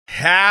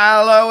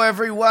Hello,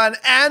 everyone,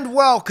 and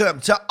welcome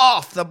to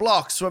Off the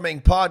Block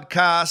Swimming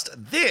Podcast.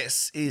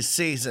 This is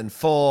Season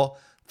 4.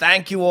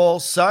 Thank you all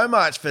so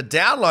much for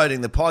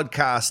downloading the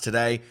podcast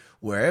today.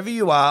 Wherever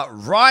you are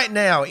right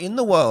now in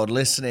the world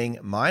listening,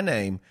 my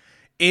name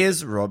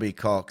is Robbie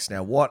Cox.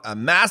 Now, what a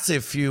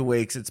massive few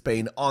weeks it's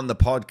been on the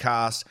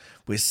podcast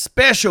with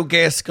special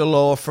guests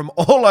galore from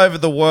all over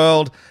the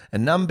world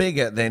and none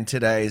bigger than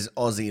today's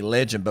Aussie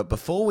legend. But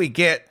before we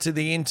get to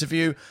the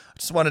interview, I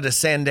just wanted to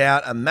send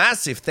out a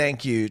massive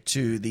thank you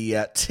to the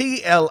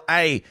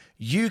TLA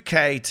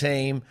UK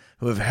team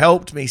who have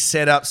helped me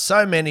set up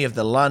so many of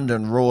the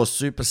London Raw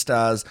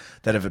superstars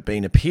that have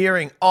been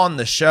appearing on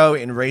the show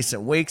in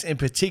recent weeks. In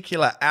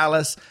particular,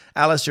 Alice.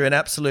 Alice, you're an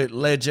absolute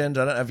legend.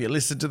 I don't know if you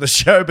listen to the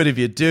show, but if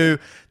you do,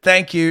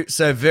 thank you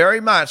so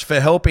very much for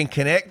helping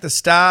connect the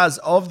stars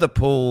of the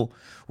pool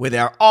with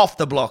our Off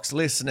the Blocks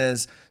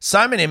listeners.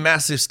 So many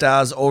massive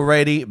stars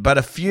already, but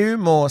a few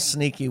more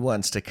sneaky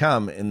ones to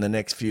come in the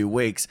next few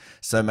weeks.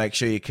 So make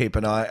sure you keep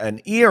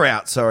an ear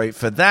out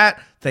for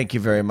that. Thank you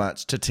very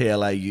much to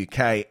TLA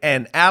UK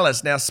and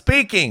Alice. Now,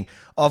 speaking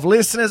of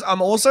listeners,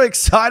 I'm also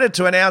excited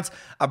to announce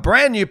a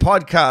brand new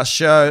podcast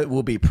show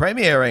will be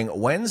premiering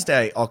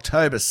Wednesday,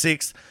 October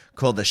 6th,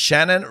 called the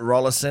Shannon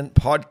Rollason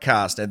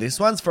Podcast. Now, this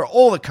one's for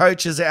all the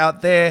coaches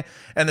out there,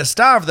 and the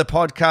star of the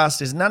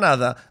podcast is none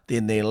other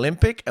than the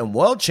Olympic and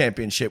World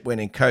Championship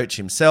winning coach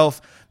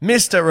himself,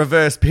 Mr.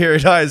 Reverse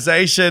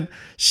Periodization,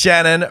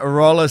 Shannon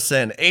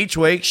Rollason. Each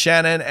week,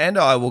 Shannon and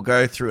I will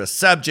go through a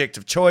subject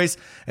of choice,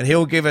 and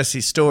he'll give us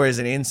his stories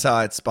and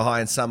insights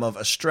behind some of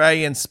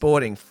Australian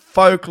sporting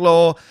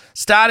folklore,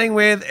 starting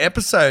with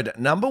episode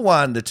number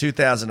 1, the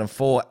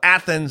 2004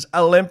 Athens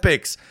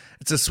Olympics.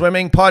 It's a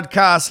swimming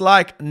podcast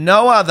like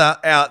no other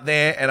out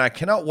there, and I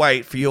cannot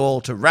wait for you all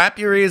to wrap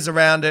your ears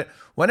around it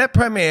when it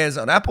premieres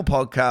on Apple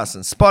Podcasts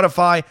and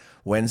Spotify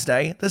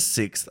Wednesday, the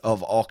 6th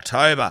of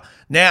October.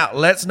 Now,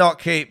 let's not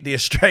keep the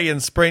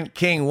Australian Sprint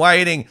King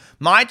waiting.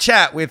 My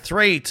chat with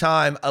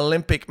 3-time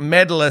Olympic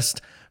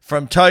medalist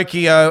from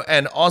Tokyo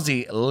and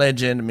Aussie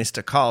legend,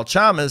 Mr. Kyle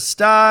Chalmers,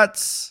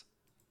 starts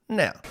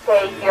now.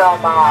 Take your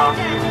mark.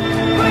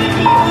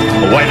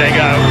 Away they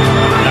go.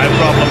 No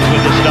problems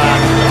with the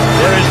start.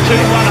 There is 2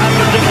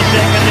 100s in the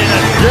second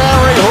inning.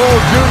 Gary Hall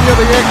Jr.,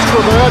 the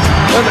extrovert,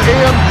 and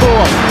Ian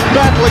Thorpe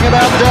battling it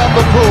out down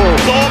the pool.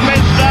 Thorpe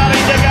is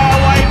starting to go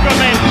away from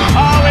him.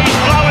 Oh, he's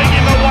blowing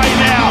him away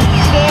now.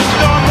 Thorpe's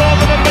gone more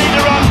than a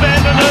metre on Van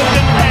den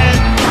Heuvel's hand.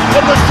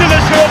 But the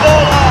finisher of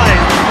all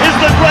eyes is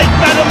the great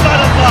Madam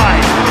Butterfly,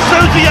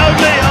 Susie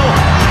O'Neill.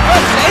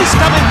 He's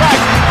coming back.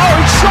 Oh,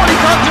 he surely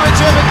can't do it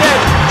to him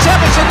again.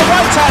 Chevich in the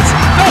white hats,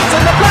 Phelps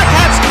in the black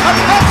hats, and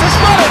Phelps has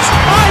got it.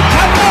 I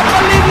cannot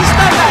believe he's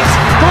done that.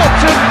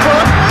 Thorpe's in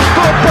front,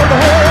 Thorpe and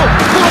Hall,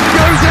 Thorpe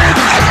goes in.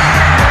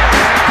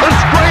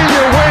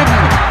 Australia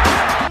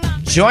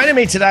win. Joining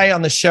me today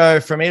on the show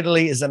from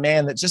Italy is a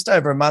man that just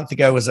over a month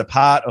ago was a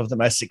part of the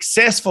most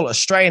successful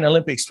Australian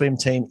Olympic swim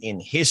team in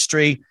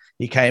history.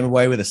 He came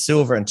away with a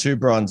silver and 2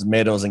 bronze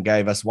medals and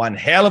gave us one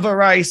hell of a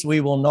race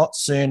we will not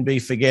soon be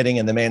forgetting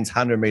in the men's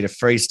 100-meter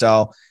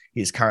freestyle.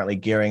 He's currently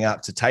gearing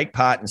up to take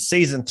part in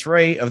Season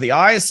 3 of the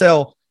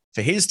ISL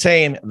for his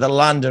team, the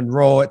London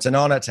Raw. It's an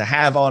honor to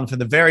have on for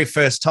the very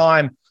first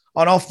time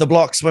on Off the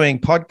Block Swimming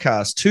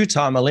Podcast,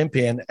 2-time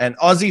Olympian and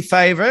Aussie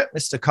favourite,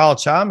 Mr. Kyle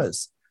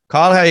Chalmers.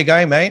 Kyle, how are you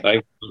going, mate?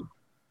 Thanks.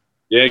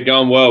 Yeah,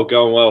 going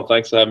well.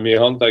 Thanks for having me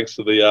on. Thanks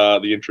for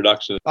the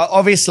introduction.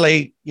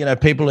 Obviously, you know,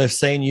 people have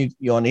seen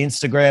you on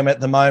Instagram at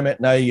the moment.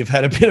 Know you've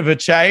had a bit of a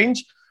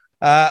change.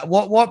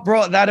 What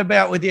brought that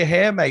about with your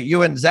hair, mate?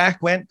 You and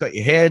Zach got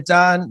your hair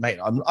done, mate.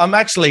 I'm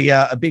actually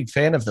a big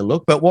fan of the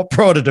look, but what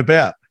brought it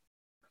about?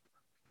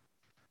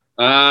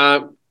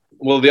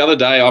 Well, the other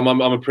day, I'm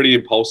a pretty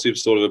impulsive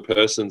sort of a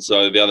person.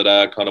 So the other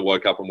day, I kind of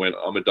woke up and went,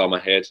 I'm gonna dye my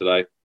hair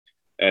today,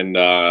 and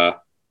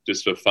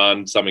just for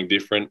fun, something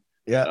different.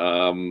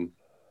 Yeah.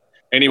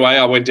 Anyway,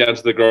 I went down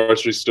to the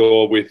grocery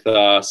store with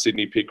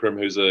Sydney Pickram,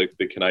 who's the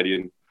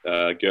Canadian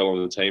girl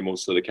on the team,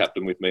 also the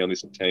captain with me on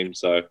this team.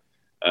 So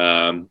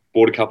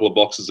bought a couple of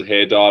boxes of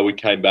hair dye. We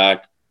came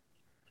back,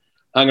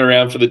 hung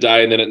around for the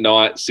day, and then at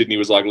night, Sydney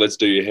was like, let's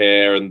do your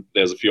hair. And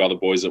there's a few other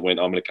boys that went,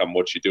 I'm going to come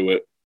watch you do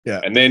it.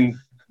 Yeah. And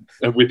then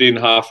within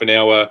half an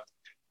hour,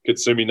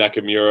 Katsumi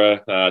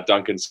Nakamura,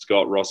 Duncan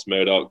Scott, Ross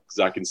Murdoch,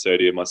 Zach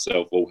Inserti, and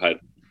myself all had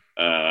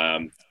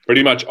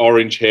pretty much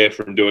orange hair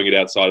from doing it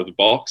outside of the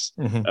box.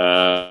 Mm-hmm.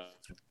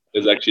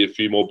 There's actually a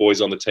few more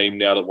boys on the team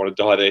now that want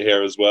to dye their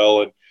hair as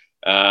well.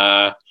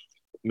 And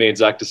me and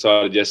Zach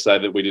decided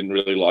yesterday that we didn't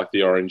really like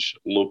the orange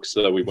look,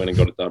 so we went and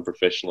got it done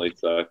professionally.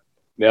 So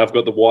now I've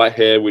got the white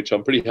hair, which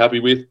I'm pretty happy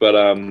with, but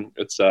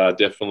it's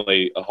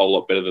definitely a whole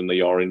lot better than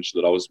the orange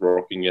that I was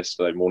rocking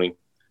yesterday morning.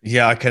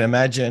 Yeah, I can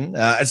imagine.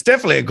 It's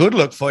definitely a good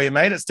look for you,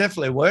 mate. It's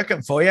definitely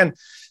working for you.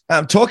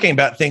 And talking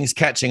about things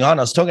catching on,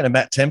 I was talking to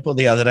Matt Temple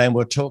the other day, and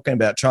we're talking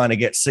about trying to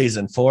get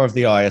Season 4 of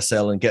the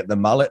ISL and get the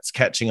mullets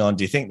catching on.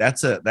 Do you think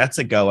that's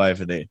a go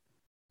over there?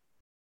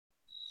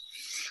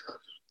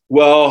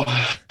 Well,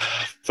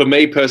 for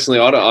me personally,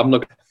 I'm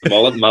not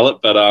mullet.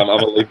 But I'm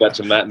gonna leave that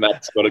to Matt.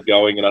 Matt's got it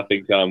going, and I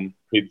think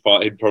he'd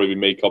probably be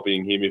me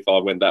copying him if I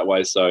went that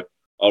way. So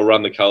I'll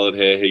run the coloured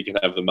hair. He can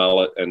have the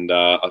mullet, and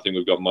I think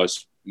we've got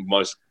most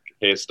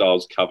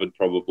hairstyles covered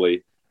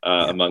probably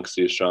amongst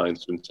the Australian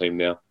swim team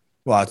now.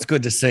 Well, it's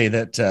good to see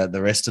that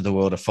the rest of the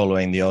world are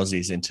following the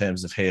Aussies in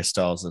terms of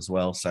hairstyles as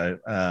well. So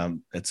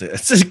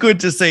it's good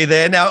to see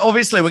there. Now,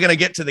 obviously, we're going to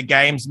get to the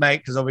games, mate,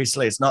 because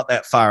obviously it's not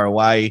that far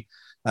away.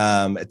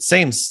 It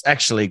seems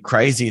actually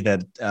crazy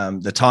that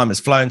the time has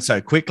flown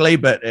so quickly,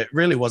 but it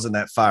really wasn't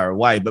that far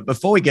away. But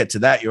before we get to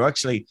that, you're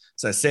actually,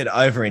 as I said,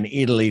 over in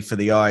Italy for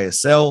the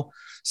ISL.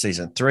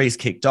 Season 3's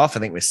kicked off. I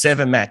think we're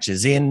 7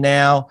 matches in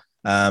now.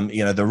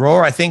 The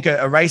Roar, I think,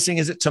 are racing.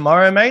 Is it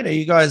tomorrow, mate? Are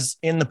you guys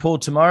in the pool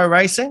tomorrow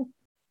racing?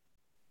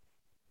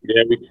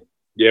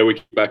 Yeah, we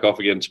kick back off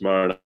again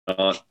tomorrow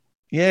night.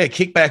 Yeah,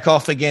 kick back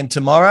off again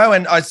tomorrow.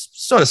 And I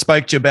sort of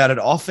spoke to you about it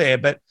off air,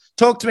 but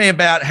talk to me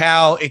about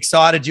how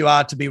excited you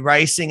are to be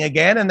racing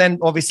again. And then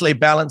obviously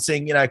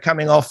balancing,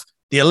 coming off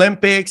the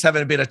Olympics,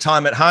 having a bit of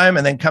time at home,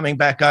 and then coming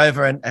back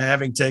over and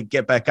having to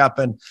get back up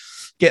and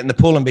get in the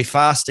pool and be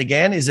fast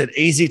again. Is it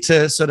easy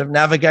to sort of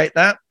navigate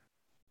that?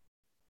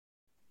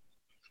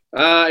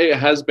 It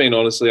has been,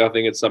 honestly. I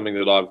think it's something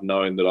that I've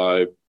known that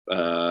I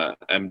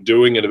am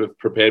doing and have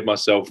prepared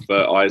myself for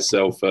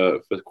ISL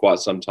for quite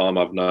some time.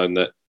 I've known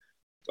that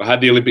I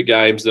had the Olympic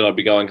Games, then I'd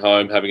be going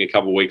home, having a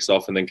couple of weeks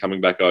off, and then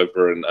coming back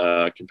over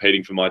and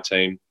competing for my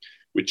team,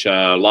 which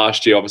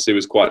last year obviously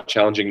was quite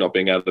challenging not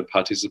being able to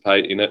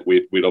participate in it.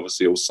 We'd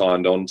obviously all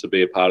signed on to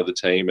be a part of the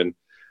team and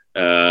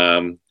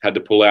had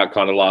to pull out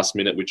kind of last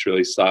minute, which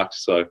really sucked.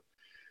 So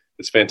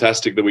it's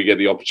fantastic that we get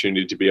the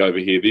opportunity to be over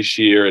here this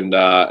year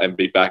and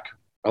be back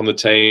on the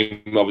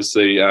team.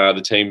 Obviously,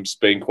 the team's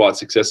been quite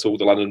successful with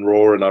the London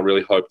Roar, and I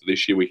really hope that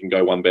this year we can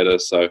go one better.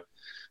 So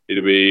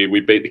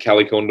we beat the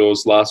Cali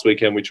Condors last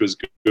weekend, which was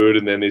good,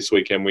 and then this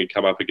weekend we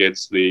come up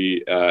against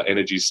the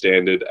Energy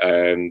Standard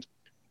and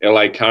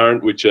LA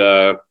Current, which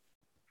are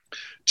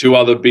 2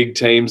 other big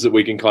teams that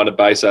we can kind of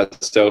base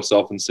ourselves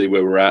off and see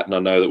where we're at. And I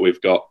know that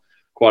we've got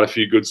quite a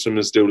few good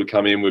swimmers still to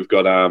come in. We've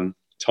got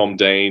Tom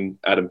Dean,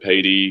 Adam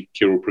Peaty,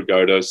 Kirill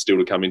Prigoda still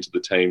to come into the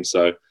team.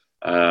 So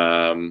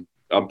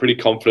I'm pretty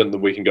confident that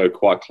we can go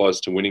quite close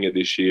to winning it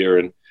this year.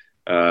 And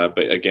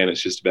but again,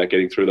 it's just about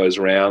getting through those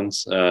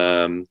rounds.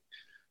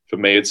 For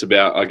me, it's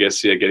about, I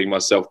guess, getting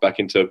myself back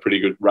into a pretty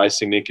good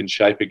racing nick and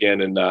shape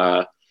again,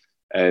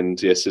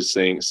 and yes, just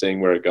seeing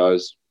where it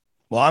goes.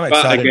 Well, I'm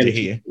excited to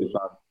hear.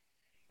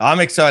 I'm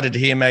excited to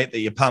hear, mate, that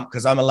you're pumped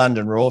because I'm a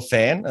London Roar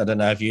fan. I don't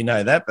know if you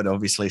know that, but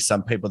obviously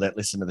some people that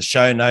listen to the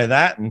show know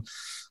that. And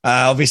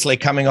obviously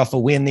coming off a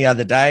win the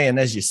other day. And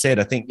as you said,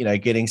 I think,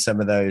 getting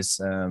some of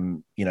those,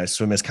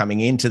 swimmers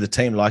coming into the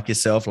team like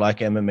yourself,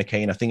 like Emma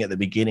McKean. I think at the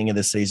beginning of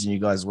the season, you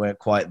guys weren't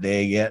quite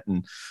there yet.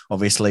 And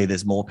obviously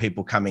there's more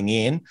people coming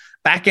in.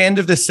 Back end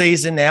of the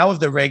season now of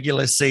the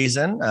regular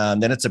season,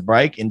 then it's a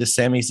break into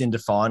semis, into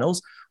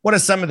finals. What are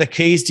some of the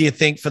keys, do you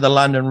think, for the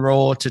London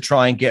Roar to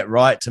try and get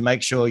right to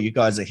make sure you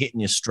guys are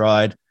hitting your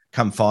stride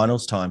come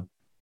finals time?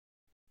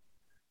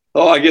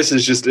 Oh, I guess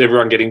it's just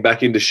everyone getting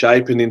back into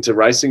shape and into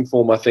racing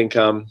form. I think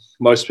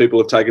most people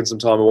have taken some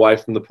time away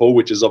from the pool,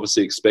 which is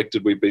obviously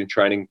expected. We've been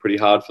training pretty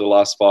hard for the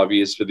last 5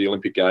 years for the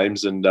Olympic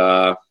Games, and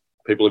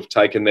people have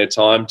taken their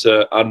time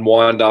to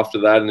unwind after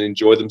that and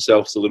enjoy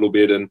themselves a little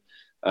bit, and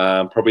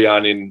probably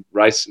aren't in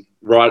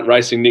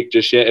racing nick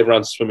just yet.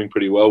 Everyone's swimming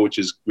pretty well, which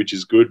is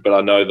good. But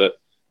I know that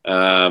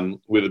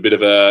with a bit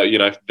of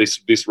a,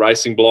 this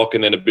racing block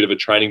and then a bit of a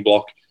training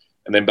block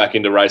and then back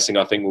into racing,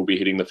 I think we'll be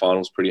hitting the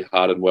finals pretty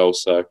hard and well.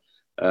 So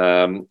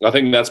I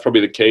think that's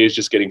probably the key, is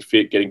just getting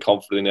fit, getting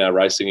confident in our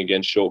racing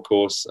against short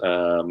course,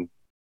 and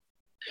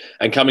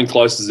coming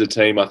close as a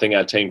team. I think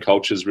our team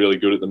culture is really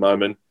good at the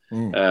moment,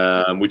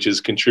 which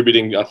is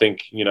contributing. I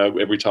think,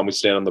 every time we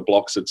stand on the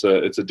blocks, it's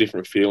a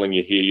different feeling.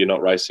 You're here, you're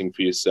not racing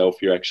for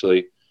yourself, you're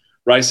actually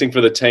racing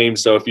for the team.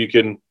 So if you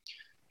can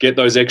get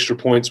those extra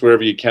points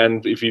wherever you can.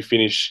 If you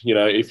finish,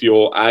 if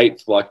you're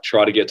 8th,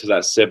 try to get to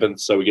that 7th,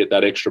 so we get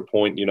that extra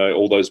point.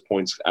 All those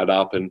points add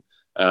up, and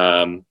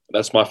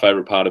that's my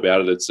favourite part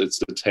about it. It's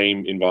the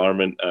team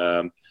environment.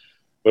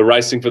 We're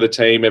racing for the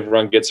team.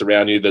 Everyone gets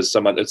around you. There's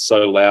someone. It's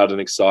so loud and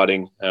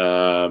exciting,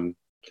 and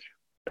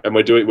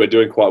we're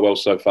doing quite well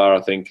so far.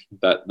 I think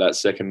that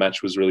second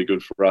match was really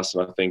good for us,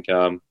 and I think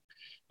we're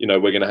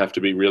going to have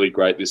to be really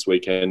great this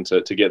weekend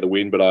to get the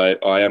win. But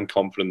I am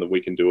confident that we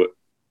can do it.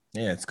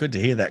 Yeah, it's good to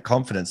hear that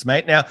confidence,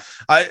 mate. Now,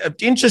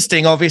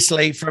 interesting,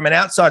 obviously, from an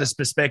outsider's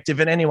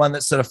perspective, and anyone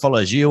that sort of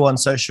follows you on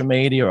social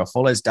media or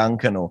follows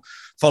Duncan or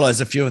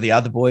follows a few of the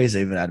other boys,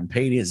 even Adam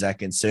Peaty, Zach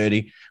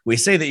Inserti, we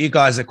see that you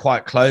guys are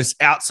quite close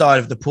outside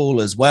of the pool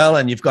as well,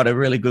 and you've got a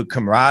really good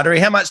camaraderie.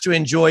 How much do you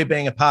enjoy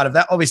being a part of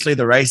that? Obviously,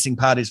 the racing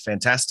part is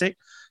fantastic.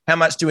 How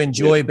much do you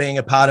enjoy being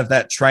a part of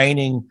that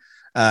training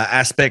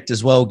aspect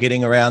as well,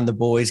 getting around the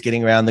boys,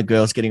 getting around the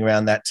girls, getting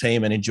around that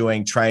team and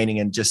enjoying training,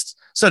 and just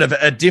sort of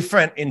a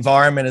different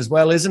environment as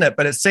well, isn't it?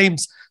 But it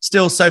seems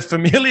still so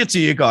familiar to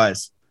you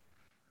guys.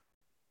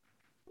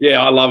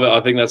 Yeah, I love it. I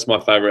think that's my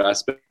favorite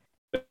aspect.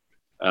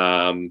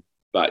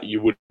 but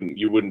you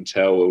wouldn't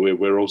tell.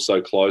 We're all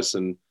so close,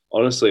 and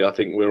honestly, I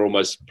think we're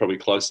almost probably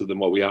closer than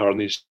what we are on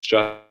the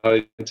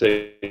Australian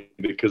team,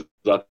 because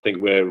I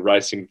think we're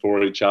racing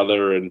for each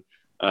other. And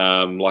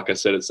like I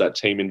said, it's that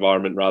team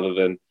environment rather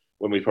than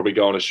when we probably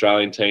go on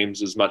Australian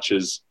teams, as much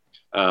as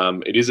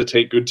it is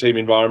a good team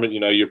environment.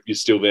 You're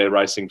still there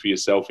racing for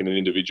yourself in an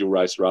individual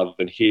race, rather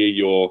than here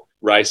you're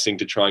racing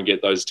to try and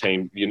get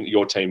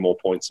your team more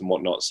points and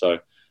whatnot. So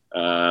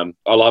I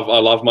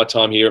love my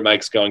time here. It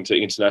makes going to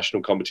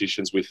international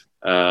competitions with,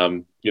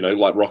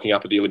 like rocking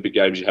up at the Olympic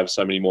Games, you have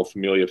so many more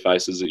familiar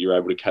faces that you're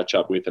able to catch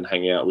up with and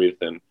hang out with.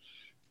 And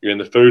you're in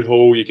the food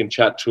hall, you can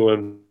chat to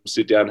them,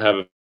 sit down, have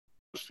a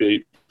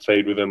feed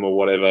with them or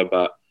whatever.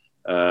 But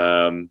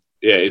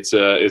it's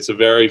a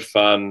very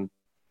fun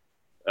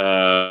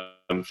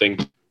thing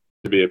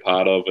to be a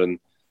part of. And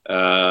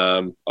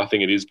I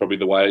think it is probably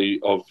the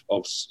way of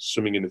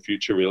swimming in the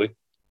future, really.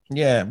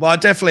 Yeah, well,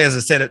 definitely, as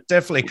I said, it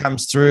definitely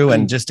comes through.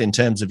 And just in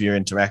terms of your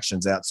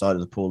interactions outside of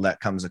the pool,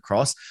 that comes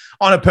across.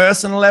 On a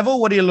personal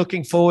level, what are you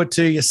looking forward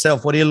to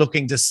yourself? What are you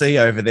looking to see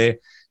over there?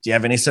 Do you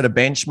have any sort of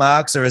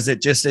benchmarks, or is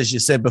it just, as you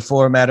said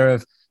before, a matter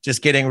of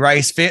just getting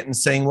race fit and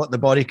seeing what the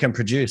body can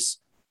produce?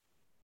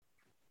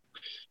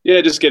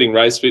 Yeah, just getting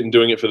race fit and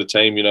doing it for the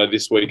team.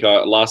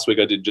 Last week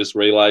I did just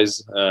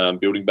relays,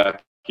 building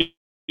back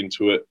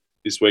into it.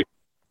 This week,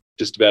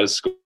 just about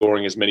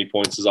scoring as many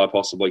points as I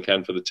possibly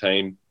can for the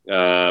team,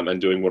 and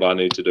doing what I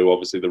need to do.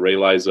 Obviously, the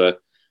relays are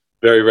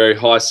very, very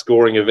high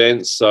scoring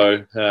events.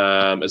 So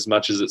as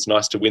much as it's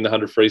nice to win the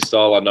 100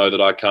 freestyle, I know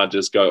that I can't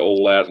just go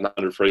all out in the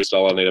 100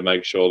 freestyle. I need to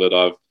make sure that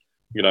I've,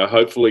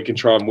 hopefully can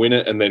try and win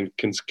it, and then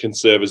can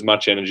conserve as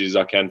much energy as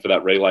I can for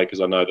that relay,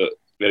 because I know that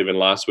even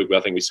last week,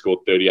 I think we scored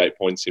 38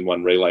 points in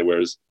one relay,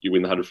 whereas you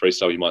win the 100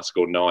 freestyle, you might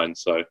score 9.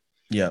 So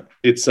yeah,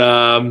 it's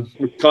kind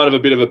of a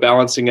bit of a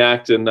balancing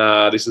act, and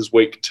this is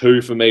week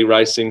 2 for me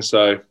racing.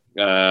 So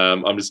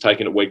I'm just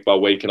taking it week by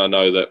week, and I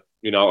know that,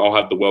 I'll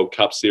have the World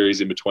Cup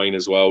series in between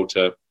as well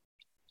to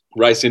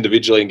race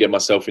individually and get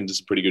myself into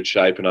some pretty good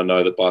shape. And I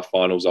know that by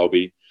finals, I'll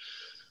be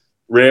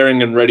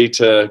raring and ready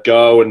to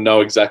go and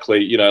know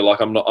exactly,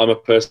 I'm a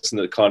person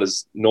that kind of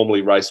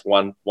normally race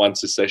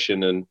once a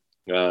session, and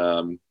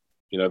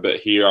but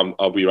here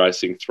I'll be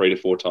racing 3 to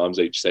 4 times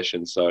each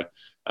session. So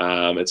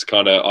it's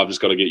kind of, I've just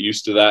got to get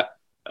used to that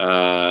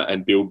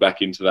and build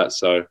back into that.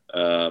 So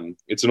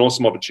it's an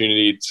awesome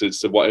opportunity.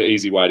 It's an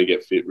easy way to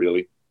get fit,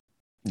 really.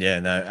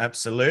 Yeah, no,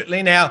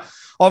 absolutely. Now,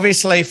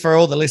 obviously, for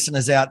all the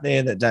listeners out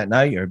there that don't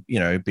know,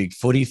 you're a big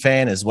footy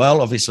fan as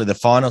well. Obviously, the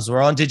finals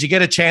were on. Did you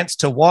get a chance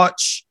to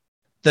watch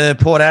the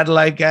Port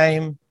Adelaide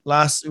game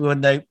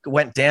when they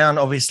went down,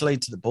 obviously,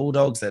 to the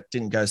Bulldogs? That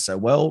didn't go so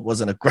well. It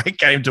wasn't a great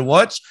game to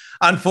watch,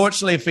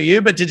 unfortunately for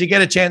you. But did you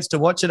get a chance to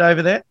watch it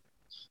over there?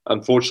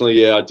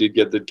 Unfortunately, yeah, I did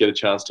get a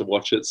chance to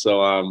watch it.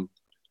 So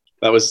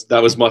that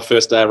was my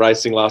first day of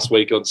racing last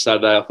week. On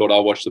Saturday, I thought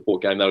I'll watch the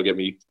Port game. That'll get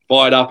me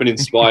fired up and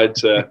inspired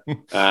to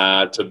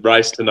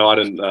race tonight.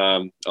 And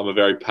I'm a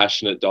very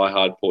passionate,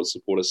 diehard Port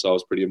supporter, so I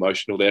was pretty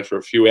emotional there for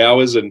a few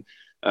hours. And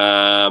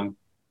then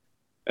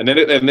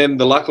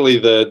luckily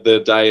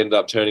the day ended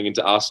up turning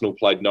into Arsenal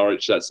played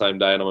Norwich that same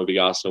day, and I'm a big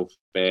Arsenal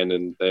fan,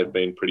 and they've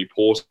been pretty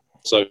poor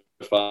so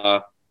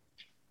far,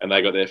 and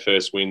they got their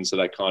first win, so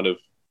that kind of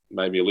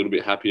made me a little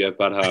bit happier.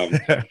 But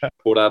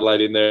Port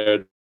Adelaide in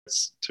there,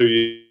 it's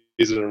 2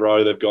 years in a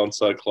row they've gone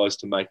so close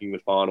to making the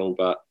final,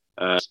 but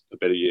a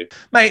better year.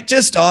 Mate,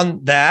 just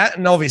on that,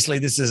 and obviously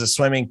this is a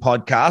swimming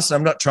podcast,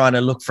 I'm not trying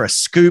to look for a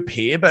scoop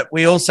here, but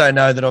we also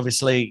know that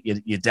obviously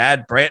your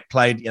dad, Brett,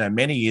 played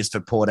many years for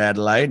Port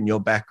Adelaide, and your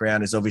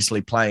background is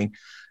obviously playing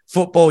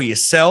football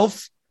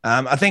yourself.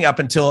 I think up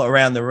until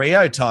around the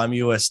Rio time,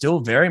 you were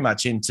still very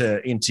much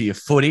into your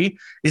footy.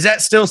 Is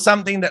that still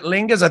something that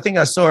lingers? I think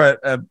I saw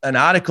an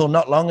article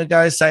not long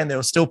ago saying there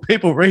were still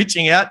people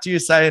reaching out to you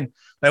saying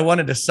they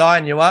wanted to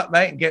sign you up,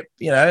 mate, and get,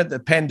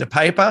 the pen to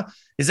paper.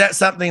 Is that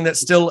something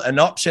that's still an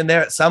option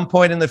there at some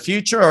point in the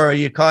future, or are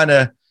you kind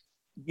of,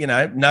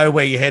 know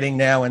where you're heading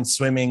now and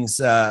swimming's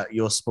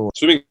your sport?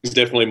 Swimming is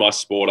definitely my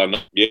sport. I'm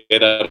not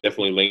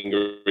definitely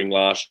lingering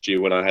last year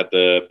when I had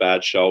the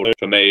bad shoulder.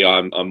 For me,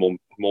 I'm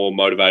more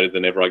motivated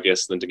than ever, I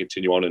guess, than to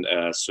continue on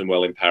and swim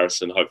well in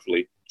Paris and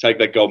hopefully take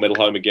that gold medal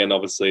home again.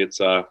 Obviously, it's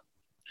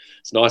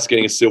nice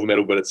getting a silver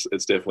medal, but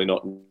it's definitely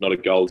not a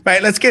gold.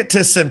 Mate, let's get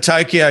to some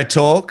Tokyo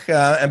talk.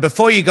 And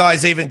before you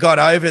guys even got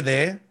over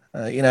there,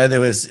 there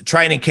was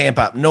training camp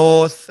up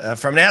north.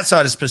 From an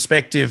outsider's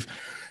perspective,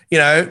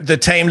 the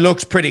team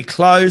looked pretty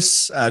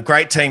close,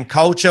 great team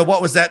culture.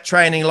 What was that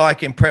training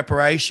like in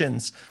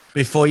preparations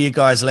before you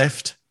guys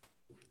left?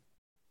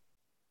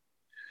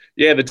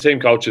 Yeah, the team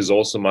culture is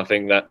awesome. I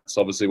think that's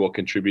obviously what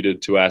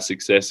contributed to our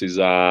success is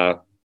the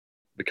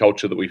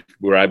culture that we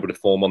were able to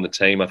form on the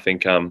team. I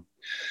think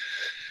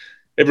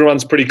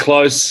everyone's pretty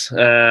close.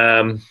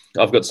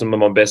 I've got some of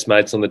my best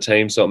mates on the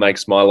team, so it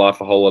makes my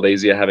life a whole lot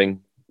easier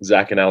having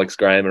Zach and Alex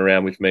Graham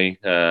around with me.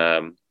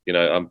 I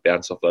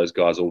bounce off those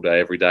guys all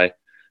day, every day.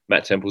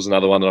 Matt Temple's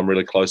another one that I'm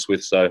really close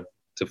with. So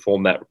to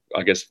form that,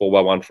 I guess,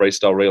 4x1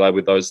 freestyle relay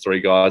with those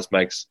 3 guys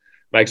makes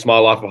makes my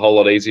life a whole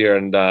lot easier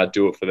and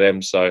do it for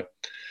them. So,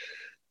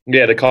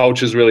 yeah, the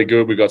culture's really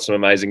good. We've got some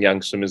amazing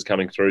young swimmers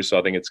coming through, so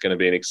I think it's going to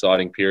be an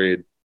exciting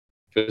period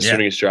for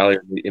Swimming Australia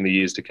in the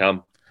years to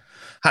come.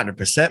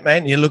 100%,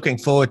 man. You're looking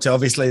forward to,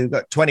 obviously, we've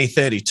got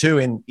 2032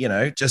 in,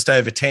 just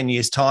over 10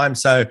 years' time.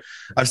 So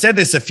I've said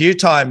this a few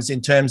times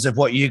in terms of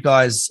what you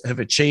guys have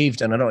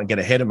achieved, and I don't want to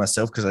get ahead of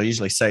myself because I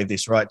usually save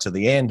this right to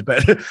the end,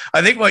 but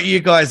I think what you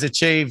guys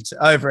achieved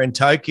over in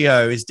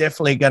Tokyo is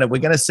definitely we're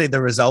going to see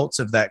the results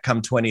of that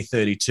come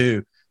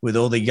 2032. With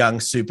all the young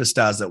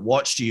superstars that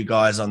watched you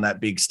guys on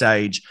that big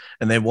stage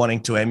and they're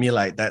wanting to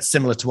emulate that,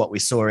 similar to what we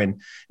saw in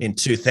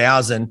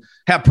 2000.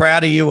 How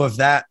proud are you of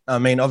that? I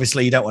mean,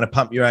 obviously you don't want to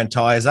pump your own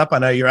tires up. I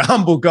know you're a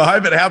humble guy,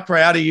 but how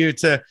proud are you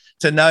to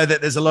know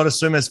that there's a lot of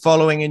swimmers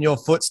following in your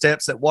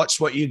footsteps that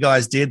watched what you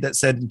guys did that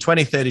said in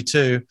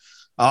 2032,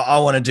 I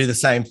want to do the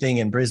same thing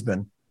in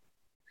Brisbane?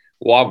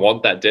 Well, I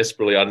want that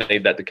desperately. I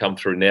need that to come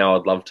through now.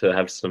 I'd love to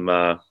have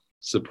some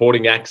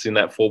supporting acts in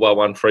that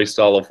 4x1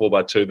 freestyle or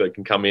 4x2 that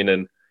can come in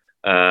and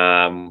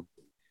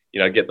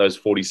get those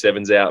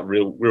 47s out,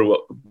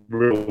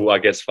 real, I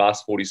guess,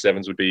 fast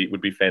 47s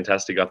would be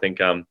fantastic. I think,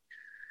 and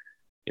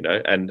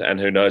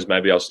who knows,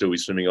 maybe I'll still be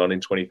swimming on in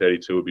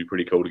 2032. It'd be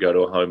pretty cool to go to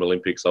a home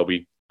Olympics. I'll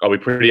be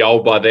pretty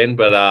old by then,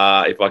 but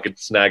if I could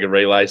snag a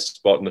relay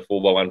spot in the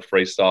 4x1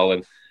 freestyle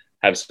and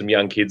have some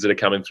young kids that are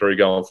coming through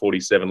going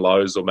 47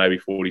 lows or maybe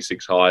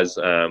 46 highs,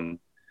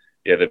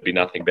 there'd be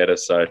nothing better.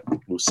 So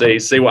we'll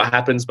see what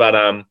happens,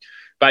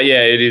 But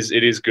yeah, it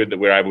is good that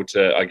we're able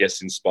to, I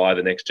guess, inspire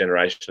the next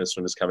generation of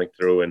swimmers coming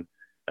through.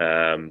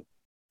 And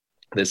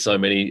there's so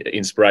many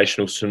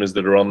inspirational swimmers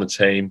that are on the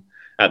team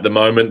at the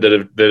moment that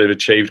have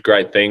achieved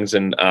great things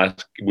and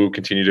will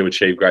continue to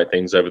achieve great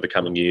things over the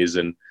coming years.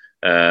 And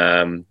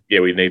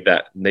we need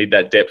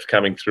that depth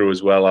coming through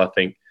as well. I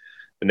think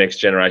the next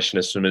generation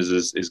of swimmers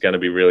is going to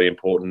be really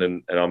important,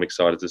 and I'm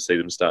excited to see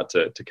them start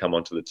to come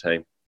onto the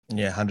team.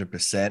 Yeah,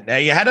 100%. Now,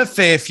 you had a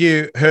fair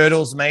few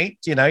hurdles, mate,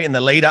 in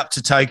the lead up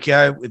to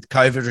Tokyo with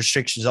COVID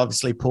restrictions,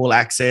 obviously pool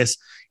access,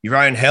 your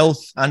own health,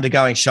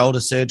 undergoing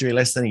shoulder surgery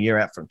less than a year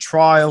out from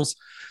trials.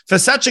 For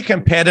such a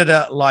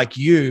competitor like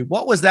you,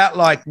 what was that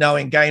like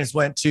knowing games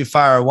weren't too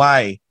far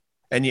away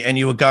and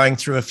you were going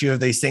through a few of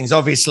these things?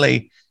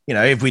 Obviously,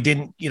 if we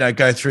didn't,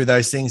 go through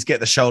those things, get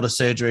the shoulder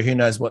surgery, who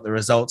knows what the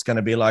result's going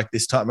to be like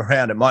this time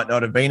around. It might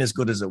not have been as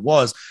good as it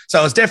was. So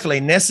it was definitely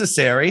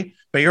necessary,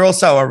 but you're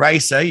also a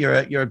racer.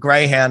 You're a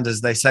greyhound,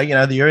 as they say,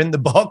 you're in the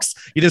box.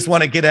 You just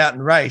want to get out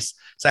and race.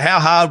 So how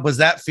hard was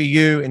that for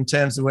you in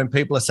terms of when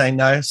people are saying,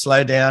 no,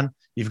 slow down,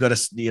 you've got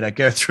to,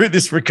 go through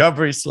this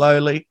recovery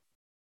slowly?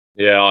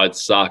 Yeah, it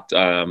sucked.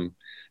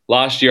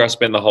 Last year, I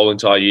spent the whole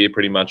entire year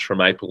pretty much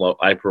from April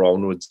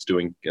onwards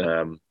doing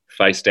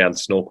face down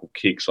snorkel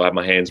kicks. I had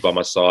my hands by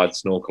my side,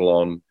 snorkel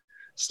on,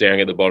 staring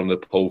at the bottom of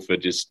the pool for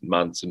just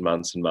months and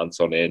months and months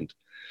on end.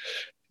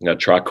 I'd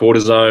try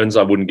cortisones.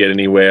 I wouldn't get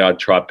anywhere. I'd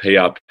try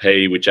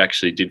PRP, which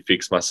actually did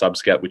fix my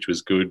subscat, which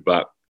was good,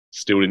 but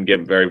still didn't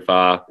get very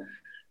far.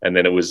 And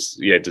then it was,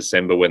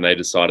 December when they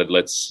decided,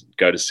 let's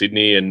go to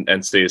Sydney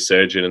and see a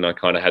surgeon. And I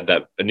kind of had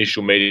that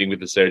initial meeting with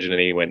the surgeon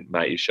and he went,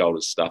 mate, your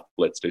shoulder's stuffed.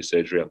 Let's do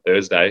surgery on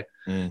Thursday.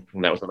 And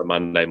that was on a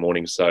Monday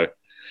morning. So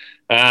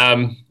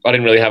I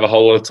didn't really have a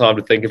whole lot of time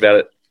to think about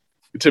it,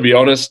 to be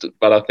honest.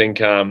 But I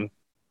think,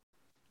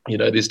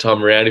 this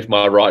time around, if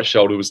my right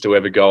shoulder was to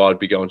ever go, I'd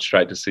be going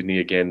straight to Sydney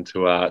again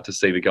to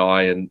see the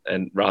guy.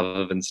 And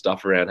rather than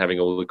stuff around having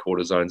all the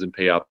cortisones and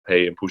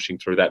PRP and pushing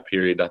through that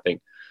period, I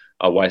think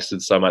I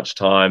wasted so much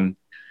time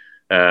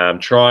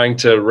trying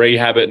to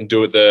rehab it and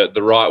do it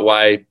the right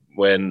way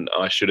when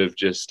I should have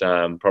just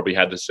probably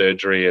had the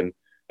surgery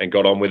and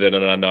got on with it.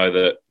 And I know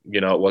that,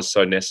 it was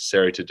so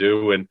necessary to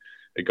do and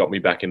it got me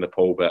back in the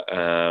pool. But,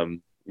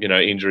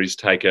 injuries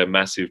take a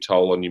massive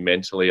toll on you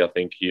mentally. I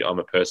think I'm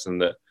a person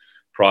that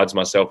prides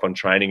myself on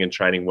training and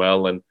training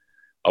well. And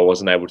I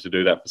wasn't able to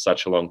do that for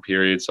such a long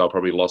period. So I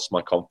probably lost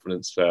my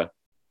confidence for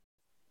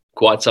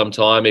quite some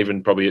time,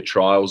 even probably at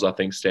trials. I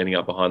think standing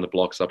up behind the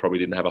blocks, I probably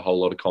didn't have a whole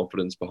lot of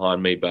confidence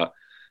behind me, but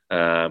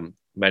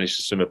managed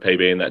to swim a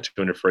PB in that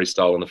 200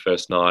 freestyle on the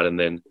first night. And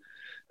then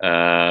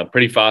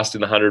pretty fast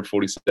in the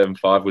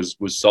 147.5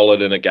 was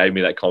solid. And it gave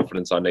me that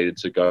confidence I needed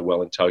to go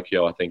well in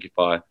Tokyo. I think if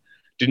I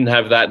didn't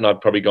have that and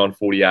I'd probably gone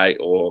 48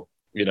 or,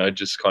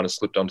 just kind of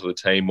slipped onto the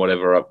team,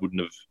 whatever, I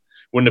wouldn't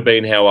have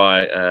been how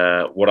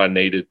what I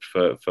needed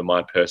for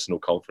my personal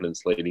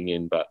confidence leading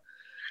in. But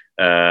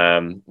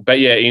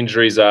yeah,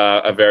 injuries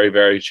are a very,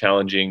 very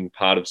challenging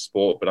part of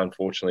sport, but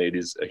unfortunately it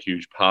is a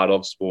huge part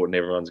of sport and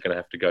everyone's going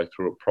to have to go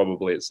through it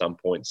probably at some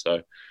point.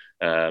 So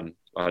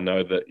I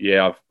know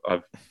that,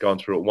 I've gone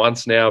through it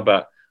once now,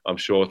 but I'm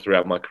sure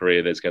throughout my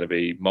career there's going to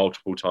be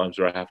multiple times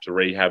where I have to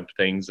rehab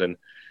things. And,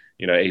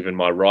 even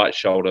my right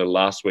shoulder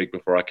last week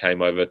before I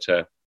came over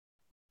to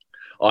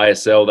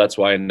ISL, that's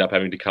why I ended up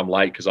having to come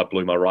late because I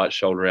blew my right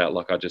shoulder out.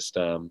 Like I just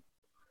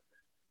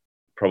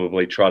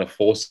probably try to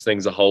force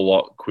things a whole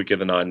lot quicker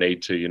than I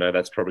need to.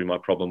 That's probably my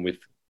problem with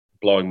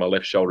blowing my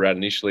left shoulder out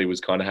initially,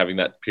 was kind of having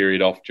that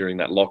period off during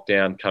that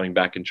lockdown, coming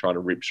back and trying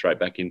to rip straight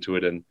back into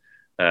it. And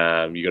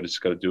You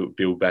just got to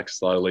build back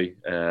slowly,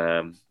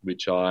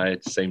 which I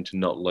seem to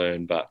not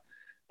learn. But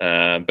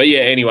yeah,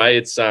 anyway,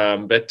 it's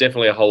but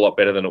definitely a whole lot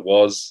better than it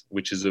was,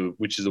 which is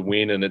a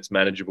win, and it's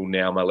manageable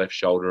now. My left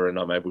shoulder, and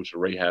I'm able to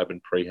rehab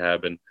and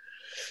prehab, and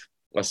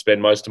I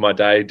spend most of my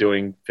day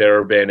doing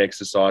TheraBand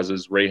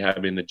exercises,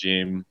 rehab in the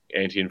gym,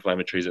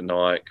 anti-inflammatories at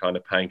night, kind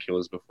of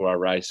painkillers before I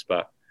race.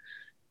 But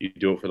you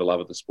do it for the love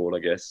of the sport, I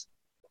guess.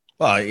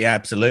 Well, yeah,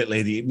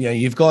 absolutely.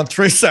 You've gone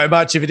through so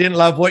much. If you didn't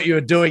love what you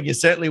were doing, you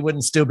certainly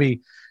wouldn't still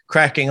be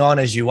cracking on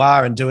as you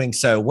are and doing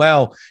so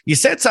well. You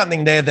said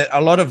something there that a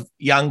lot of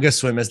younger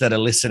swimmers that are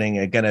listening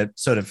are going to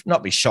sort of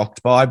not be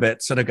shocked by,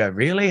 but sort of go,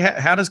 really?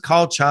 How does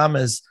Kyle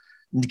Chalmers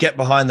get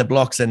behind the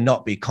blocks and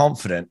not be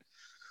confident?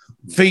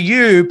 For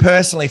you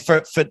personally,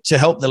 for to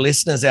help the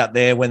listeners out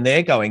there when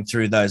they're going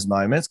through those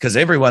moments, because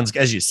everyone's,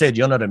 as you said,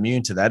 you're not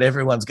immune to that.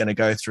 Everyone's going to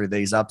go through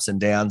these ups and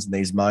downs and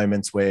these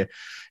moments where,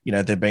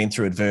 they've been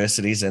through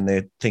adversities and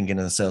they're thinking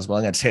to themselves, well,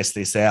 I'm going to test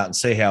this out and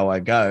see how I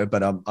go,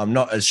 but I'm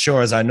not as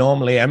sure as I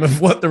normally am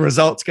of what the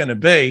result's going to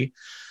be.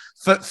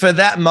 For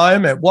that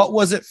moment, what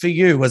was it for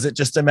you? Was it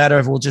just a matter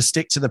of, we'll just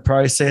stick to the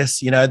process,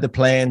 the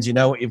plans,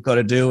 what you've got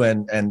to do,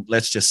 and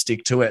let's just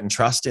stick to it and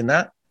trust in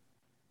that?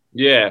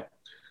 Yeah.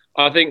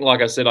 I think,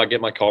 like I said, I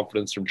get my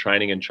confidence from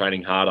training and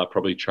training hard. I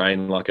probably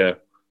train like a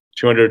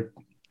 200,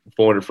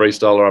 400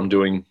 freestyler. I'm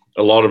doing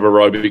a lot of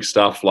aerobic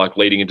stuff, like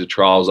leading into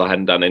trials. I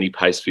hadn't done any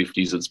pace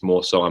 50s. It's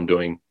more so I'm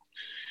doing,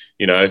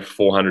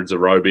 400s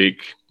aerobic,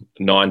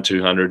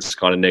 200s,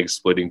 kind of neg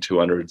splitting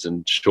 200s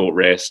and short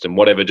rest and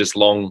whatever, just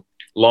long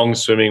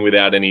swimming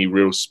without any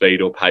real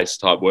speed or pace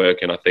type work.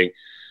 And I think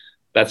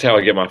that's how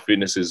I get my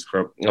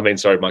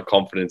my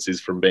confidence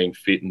is from being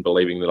fit and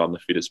believing that I'm the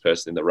fittest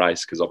person in the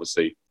race. Because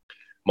obviously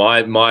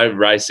my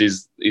race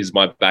is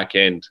my back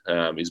end,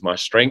 is my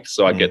strength.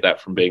 So I get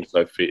that from being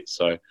so fit.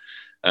 So,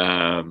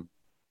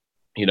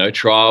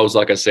 trials,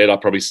 like I said, I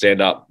probably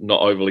stand up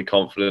not overly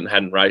confident,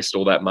 hadn't raced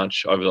all that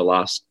much over the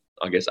last,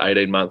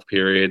 18-month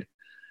period.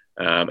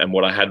 And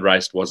what I had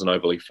raced wasn't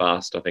overly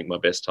fast. I think my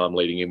best time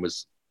leading in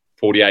was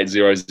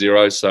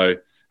 48.00. So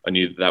I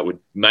knew that would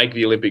make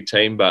the Olympic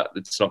team, but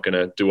it's not going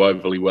to do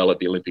overly well at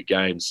the Olympic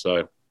Games.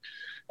 So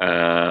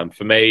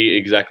for me,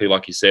 exactly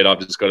like you said, I've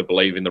just got to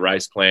believe in the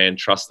race plan,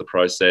 trust the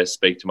process,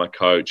 speak to my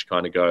coach,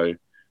 kind of go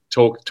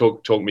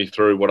talk me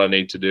through what I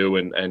need to do,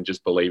 and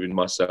just believe in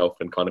myself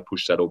and kind of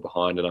push that all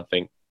behind. And I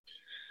think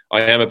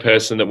I am a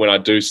person that when I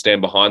do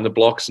stand behind the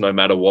blocks, no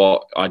matter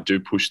what, I do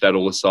push that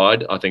all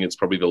aside. I think it's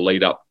probably the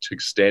lead up to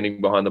standing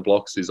behind the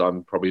blocks is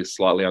I'm probably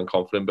slightly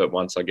unconfident, but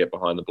once I get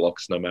behind the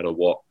blocks, no matter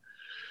what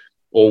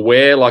or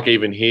where, like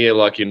even here,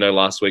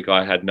 last week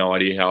I had no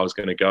idea how I was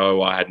going to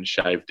go. I hadn't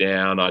shaved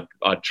down.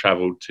 I'd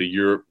traveled to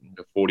Europe,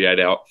 a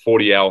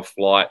 40-hour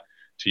flight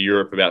to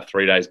Europe about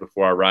 3 days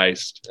before I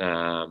raced.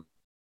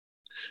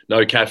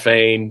 No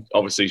caffeine,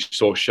 obviously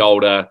sore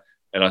shoulder,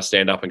 and I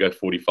stand up and go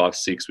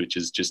 45.6, which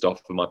is just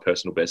off of my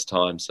personal best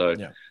time. So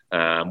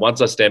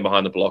once I stand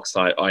behind the blocks,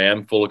 I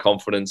am full of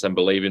confidence and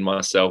believe in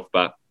myself,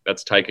 but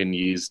that's taken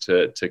years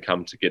to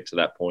come to get to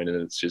that point.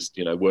 And it's just,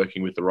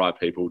 working with the right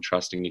people,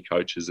 trusting your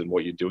coaches and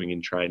what you're doing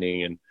in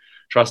training, and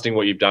trusting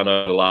what you've done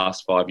over the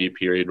last 5-year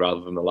period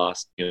rather than the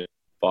last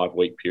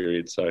 5-week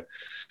period. So,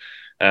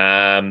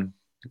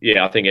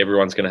 I think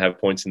everyone's going to have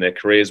points in their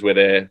careers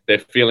where they're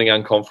feeling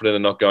unconfident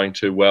and not going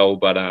too well.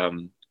 But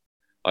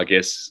I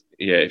guess,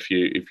 if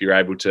you're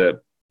able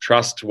to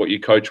trust what your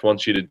coach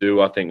wants you to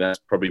do, I think that's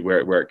probably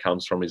where it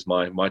comes from, is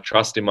my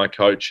trust in my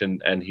coach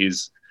and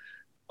his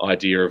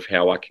idea of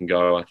how I can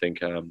go. I think,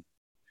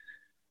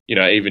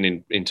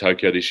 even in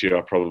Tokyo this year,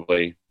 I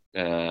probably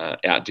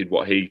outdid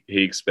what he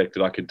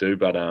expected I could do.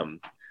 But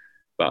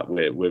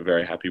we're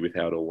very happy with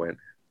how it all went.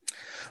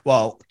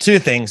 Well, two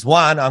things.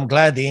 One, I'm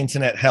glad the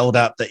internet held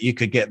up that you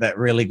could get that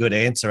really good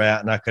answer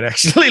out and I could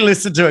actually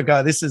listen to it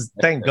go,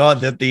 thank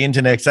God that the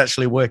internet's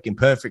actually working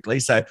perfectly.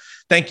 So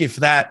thank you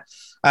for that.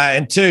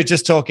 And two,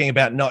 just talking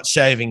about not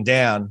shaving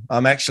down,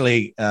 I'm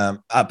actually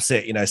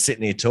upset,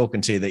 sitting here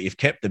talking to you that you've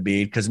kept the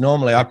beard, because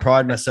normally I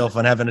pride myself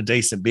on having a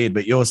decent beard,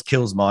 but yours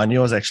kills mine.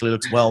 Yours actually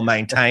looks well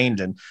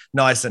maintained and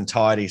nice and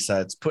tidy. So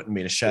it's putting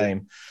me to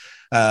shame.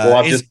 Well,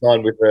 I've just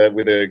signed with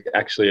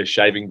a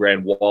shaving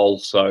brand, Wall.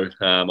 So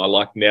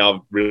I now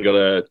I've really got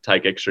to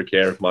take extra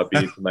care of my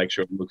beard to make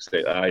sure it looks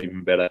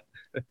even better.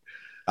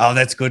 Oh,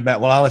 that's good,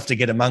 Matt. Well, I'll have to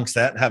get amongst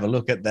that and have a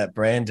look at that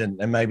brand and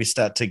maybe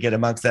start to get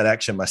amongst that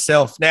action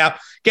myself. Now,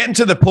 getting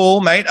to the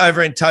pool, mate,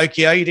 over in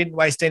Tokyo, you didn't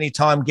waste any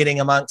time getting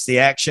amongst the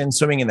action,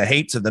 swimming in the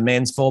heats of the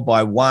men's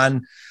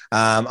 4x1.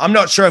 I'm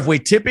not sure if we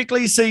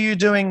typically see you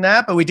doing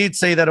that, but we did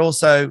see that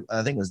also.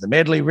 I think it was the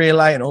medley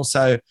relay and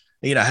also,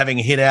 having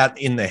a hit out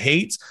in the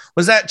heats.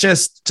 Was that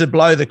just to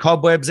blow the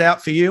cobwebs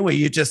out for you? Were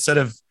you just sort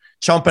of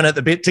chomping at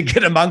the bit to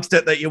get amongst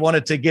it that you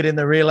wanted to get in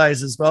the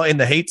relays as well, in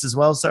the heats as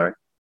well, sorry?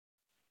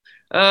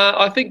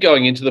 I think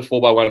going into the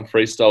 4x1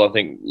 freestyle, I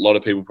think a lot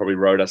of people probably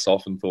wrote us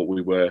off and thought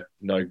we were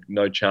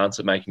no chance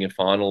at making a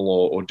final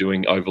or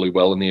doing overly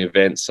well in the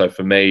event. So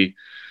for me,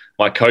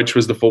 my coach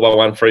was the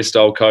 4x1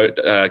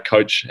 freestyle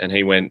coach, and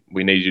he went,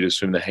 we need you to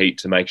swim the heat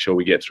to make sure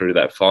we get through to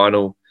that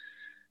final.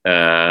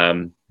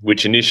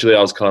 which initially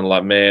I was kind of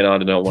like, man, I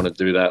don't want to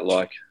do that.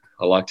 Like,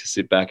 I like to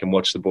sit back and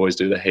watch the boys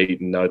do the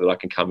heat and know that I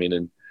can come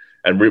in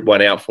and rip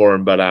one out for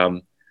them.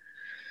 But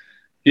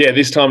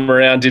this time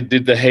around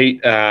did the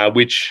heat,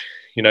 which,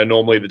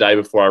 normally the day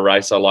before I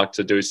race, I like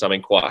to do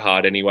something quite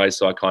hard anyway.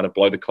 So I kind of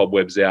blow the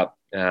cobwebs out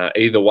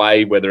either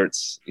way, whether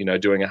it's,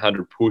 doing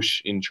 100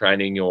 push in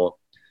training or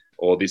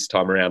this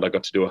time around I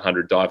got to do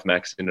 100 dive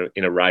max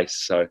in a race.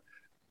 So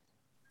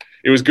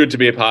it was good to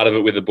be a part of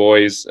it with the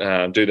boys,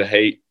 do the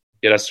heat,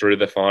 get us through to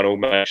the final,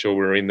 make sure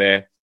we're in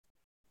there.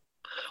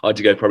 I had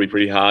to go probably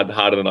pretty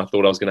harder than I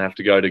thought I was going to have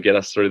to go to get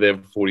us through there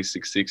for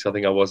 46.6. I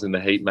think I was in the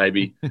heat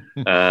maybe.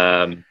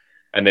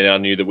 And then I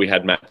knew that we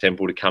had Matt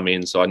Temple to come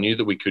in. So I knew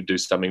that we could do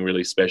something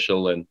really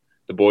special, and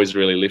the boys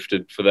really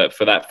lifted for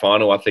that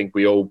final. I think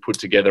we all put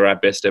together our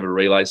best ever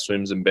relay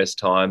swims and best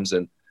times.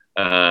 And,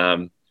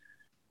 I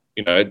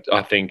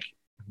think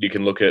you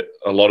can look at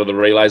a lot of the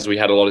relays we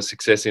had a lot of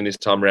success in this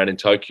time around in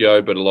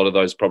Tokyo, but a lot of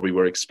those probably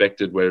were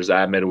expected, whereas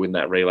our medal in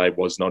that relay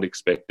was not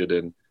expected.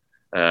 And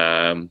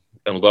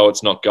although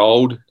it's not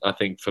gold, I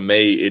think for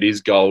me it is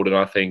gold. And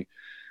I think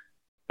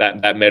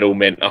that medal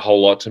meant a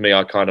whole lot to me.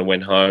 I kind of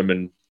went home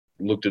and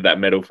looked at that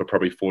medal for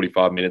probably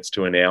 45 minutes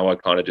to an hour,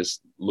 kind of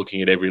just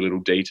looking at every little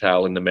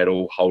detail in the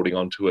medal, holding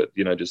onto it,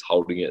 just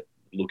holding it,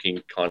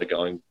 looking, kind of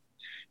going,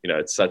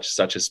 it's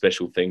such a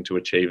special thing to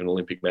achieve an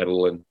Olympic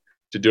medal and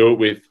to do it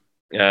with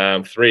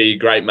three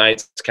great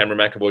mates. Cameron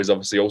McAvoy is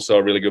obviously also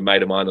a really good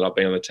mate of mine that I've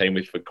been on the team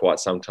with for quite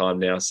some time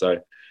now. So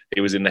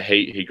he was in the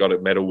heat, he got a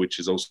medal, which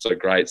is also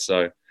great.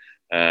 So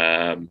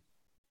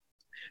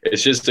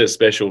it's just a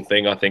special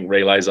thing. I think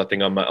relays, I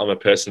think I'm a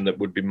person that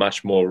would be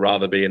much more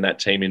rather be in that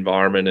team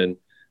environment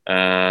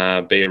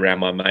and be around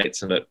my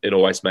mates. And it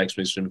always makes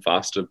me swim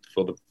faster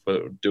for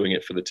doing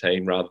it for the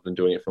team rather than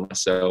doing it for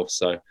myself.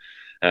 So,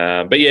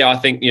 but yeah, I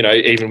think,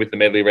 even with the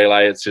medley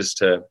relay, it's just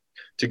to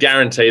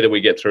guarantee that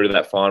we get through to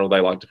that final. They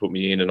like to put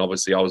me in, and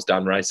obviously I was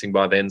done racing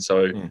by then.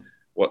 So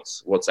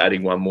what's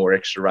adding one more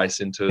extra race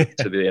into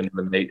the end of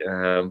the meet,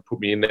 put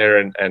me in there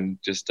and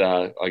just,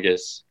 I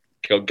guess,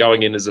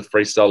 going in as a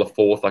freestyler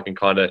fourth, I can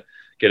kind of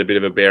get a bit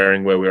of a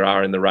bearing where we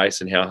are in the race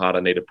and how hard I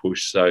need to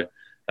push. So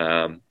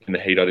in the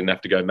heat, I didn't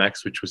have to go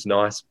max, which was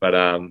nice. But,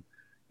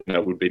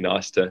 it would be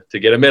nice to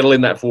get a medal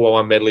in that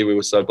 401 medley. We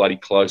were so bloody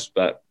close.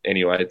 But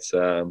anyway, it's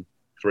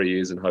 3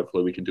 years and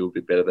hopefully we can do a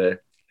bit better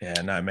there.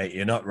 Yeah, no, mate,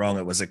 you're not wrong.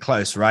 It was a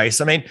close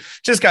race. I mean,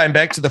 just going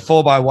back to the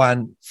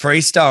 4x1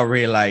 freestyle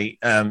relay,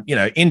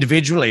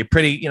 individually,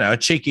 pretty, a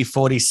cheeky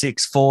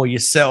 46.4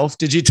 yourself.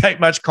 Did you take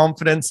much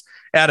confidence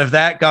out of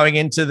that going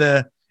into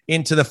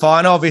the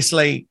final?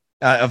 Obviously,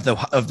 of the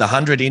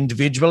 100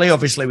 individually.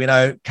 Obviously, we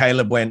know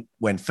Caleb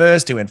went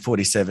first. He went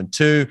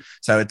 47.2.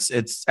 So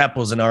it's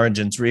apples and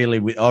oranges, really.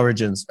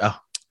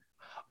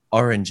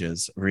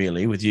 Oranges,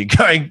 really, with you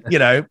going,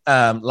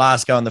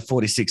 last go on the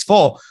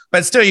 46.4.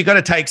 But still, you got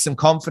to take some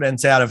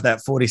confidence out of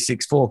that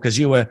 46.4 because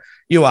you were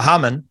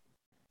humming.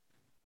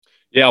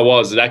 Yeah, I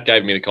was. That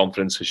gave me the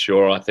confidence for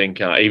sure. I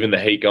think even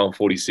the heat going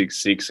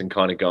 46.6 and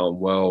kind of going,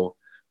 well,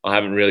 I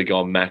haven't really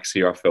gone max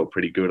here. I felt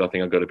pretty good. I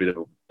think I got a bit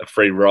of a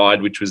free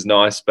ride, which was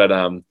nice. But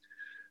I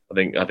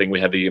think we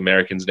had the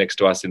Americans next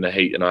to us in the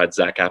heat, and I had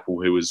Zach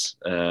Apple, who was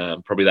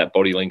probably that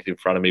body length in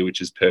front of me,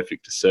 which is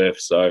perfect to surf.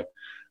 So.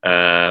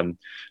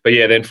 But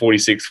yeah, then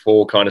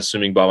 46.4 kind of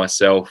swimming by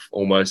myself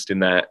almost in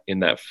the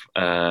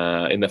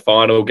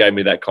final gave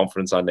me that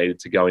confidence I needed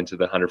to go into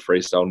the 100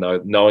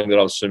 freestyle, knowing that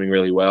I was swimming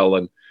really well.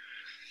 And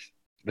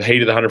the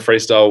heat of the 100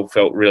 freestyle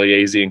felt really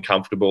easy and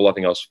comfortable. I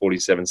think I was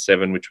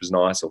 47.7, which was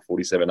nice, or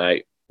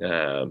 47.8.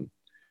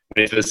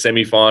 Into the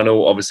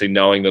semi-final, obviously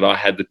knowing that I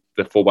had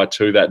the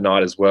 4x2 that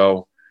night as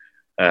well.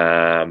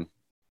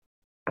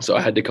 So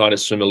I had to kind of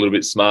swim a little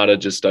bit smarter.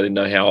 Just I didn't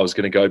know how I was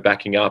going to go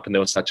backing up, and there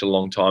was such a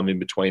long time in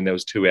between. There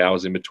was 2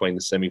 hours in between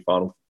the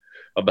semi-final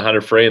of the 100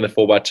 free and the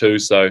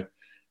 4x2. So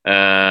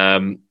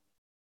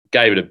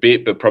gave it a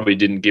bit, but probably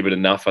didn't give it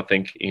enough. I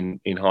think in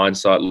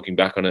hindsight, looking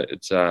back on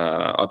it,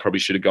 I probably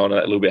should have gone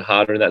a little bit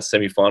harder in that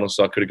semi-final,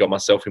 so I could have got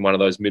myself in one of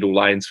those middle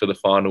lanes for the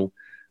final.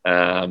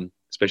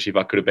 Especially if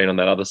I could have been on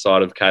that other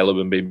side of Caleb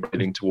and been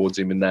breathing towards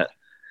him in that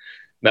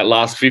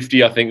last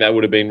 50. I think that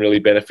would have been really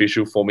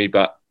beneficial for me,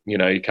 but.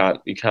 You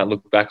can't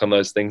look back on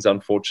those things,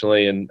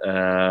 unfortunately, and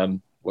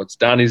what's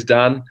done is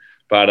done.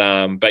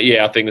 But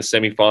yeah, I think the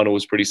semi-final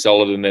was pretty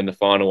solid, and then the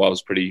final I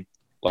was pretty,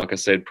 like I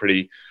said,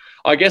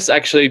 I guess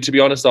actually, to be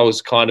honest, I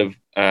was kind of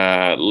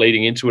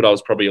leading into it. I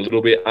was probably a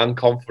little bit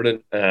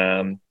unconfident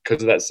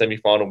because of that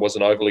semi-final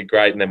wasn't overly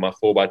great, and then my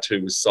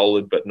 4x2 was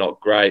solid but not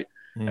great.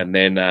 And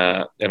then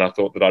I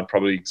thought that I'd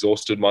probably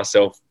exhausted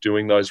myself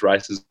doing those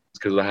races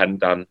because I hadn't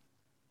done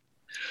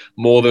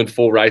more than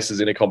 4 races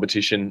in a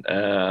competition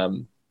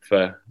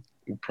for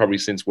probably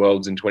since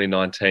Worlds in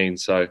 2019.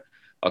 So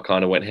I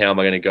kind of went, how am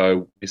I going to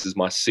go? This is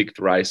my 6th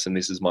race, and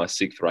this is my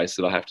 6th race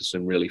that I have to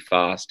swim really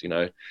fast.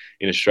 In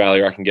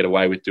Australia, I can get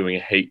away with doing a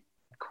heat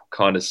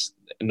kind of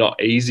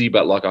not easy,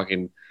 but like I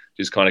can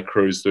just kind of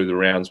cruise through the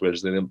rounds,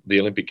 whereas the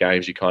Olympic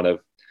Games, you kind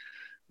of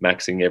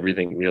maxing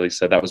everything really.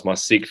 So that was my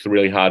 6th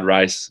really hard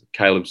race,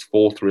 Caleb's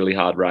 4th really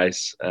hard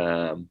race.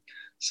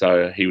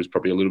 So he was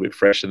probably a little bit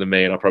fresher than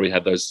me, and I probably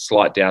had those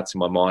slight doubts in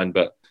my mind.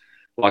 But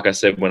like I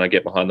said, when I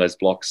get behind those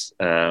blocks,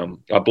 I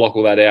block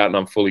all that out, and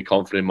I'm fully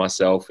confident in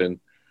myself. And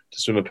to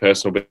swim a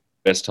personal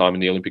best time in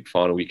the Olympic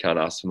final, you can't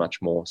ask for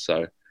much more.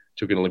 So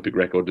took an Olympic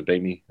record to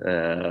beat me.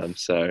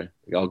 So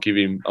I'll give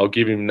him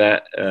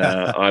that.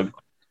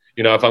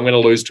 If I'm going to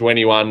lose to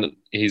anyone,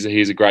 he's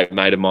a great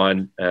mate of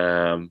mine.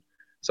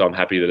 So I'm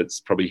happy that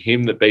it's probably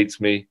him that beats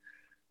me.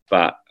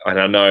 And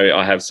I know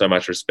I have so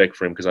much respect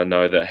for him because I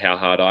know that how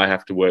hard I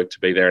have to work to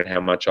be there and how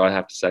much I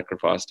have to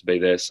sacrifice to be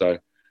there. So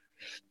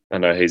I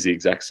know he's the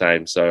exact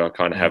same. So I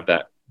kind of have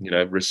that,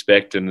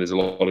 respect, and there's a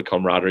lot of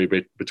camaraderie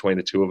between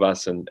the two of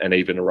us, and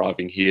even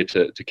arriving here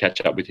to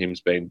catch up with him has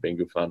been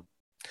good fun.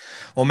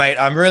 Well, mate,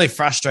 I'm really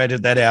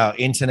frustrated that our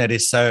internet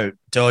is so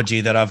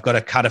dodgy that I've got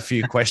to cut a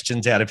few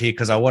questions out of here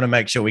because I want to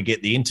make sure we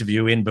get the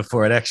interview in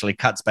before it actually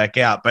cuts back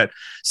out. But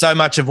so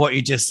much of what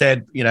you just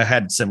said,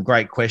 had some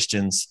great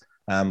questions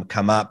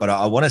come up, but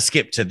I want to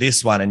skip to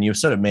this one, and you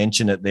sort of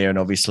mentioned it there, and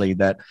obviously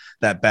that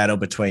battle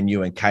between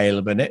you and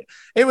Caleb, and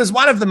it was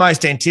one of the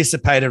most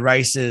anticipated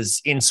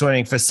races in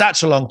swimming for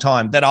such a long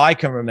time that I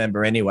can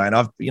remember anyway. And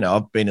I've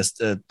been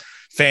a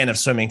fan of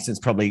swimming since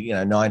probably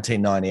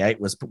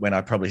 1998 was when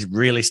I probably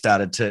really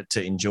started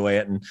to enjoy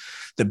it, and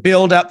the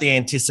build up, the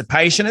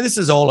anticipation, and this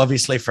is all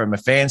obviously from a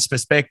fan's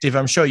perspective.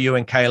 I'm sure you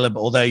and Caleb,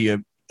 although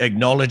you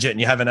acknowledge it and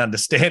you have an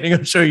understanding,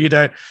 I'm sure you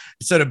don't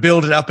sort of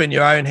build it up in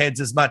your own heads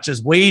as much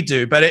as we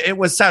do, but it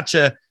was such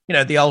a,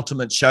 the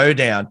ultimate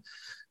showdown.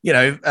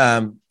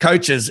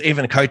 Coaches,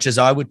 even coaches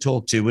I would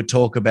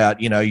talk about,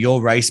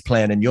 your race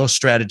plan and your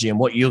strategy and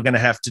what you're going to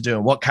have to do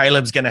and what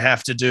Caleb's going to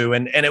have to do.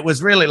 And it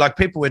was really like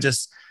people were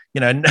just,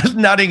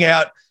 nutting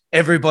out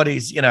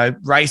everybody's,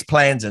 race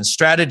plans and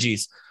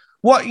strategies.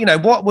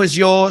 What was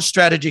your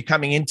strategy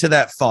coming into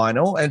that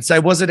final? And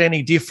so was it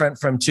any different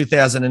from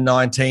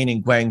 2019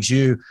 in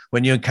Gwangju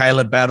when you and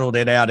Caleb battled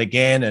it out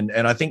again? And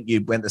I think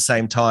you went the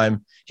same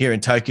time here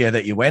in Tokyo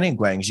that you went in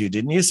Gwangju,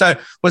 didn't you? So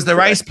was the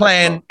race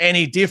plan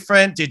any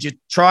different? Did you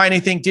try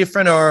anything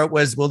different, or it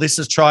was, well, this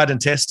is tried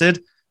and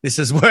tested, this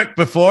has worked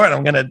before, and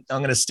I'm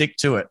going to stick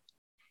to it?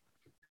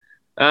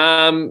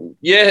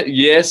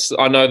 Yes,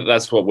 I know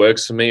that's what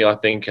works for me. I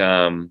think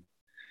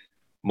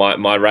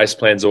my race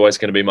plan is always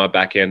going to be my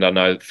back end. I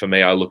know for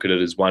me, I look at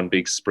it as one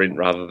big sprint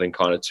rather than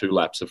kind of 2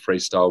 laps of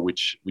freestyle,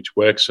 which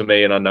works for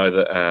me. And I know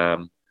that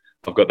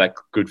I've got that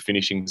good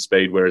finishing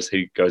speed, whereas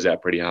he goes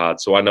out pretty hard.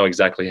 So I know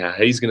exactly how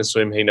he's going to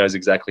swim. He knows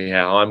exactly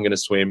how I'm going to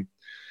swim.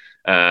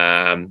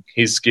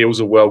 His skills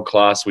are world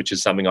class, which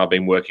is something I've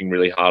been working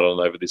really hard on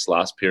over this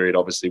last period.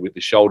 Obviously, with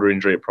the shoulder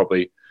injury, it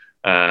probably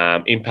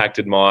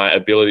impacted my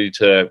ability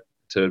to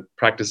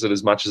practice it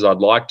as much as I'd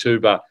like to,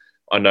 but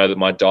I know that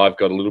my dive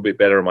got a little bit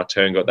better and my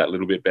turn got that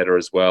little bit better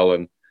as well.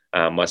 And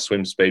my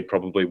swim speed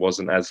probably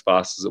wasn't as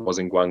fast as it was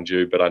in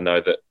Gwangju, but I know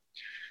that,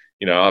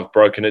 I've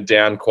broken it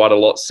down quite a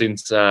lot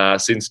since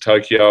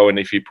Tokyo. And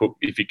if you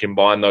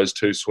combine those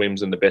 2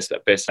 swims and the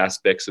best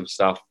aspects of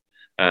stuff,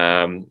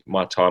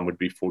 my time would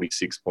be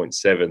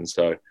 46.7.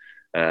 So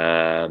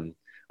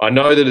I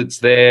know that it's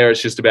there.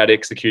 It's just about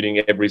executing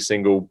every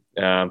single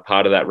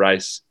part of that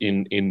race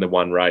in the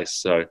one race.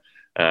 So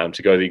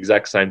to go the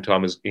exact same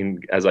time as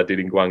I did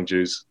in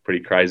Gwangju is pretty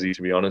crazy,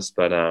 to be honest.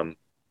 But I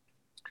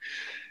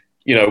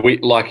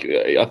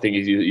think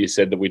you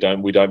said that we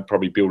don't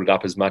probably build it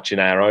up as much in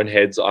our own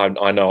heads. I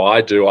know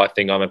I do. I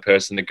think I'm a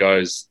person that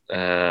goes,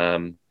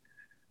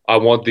 I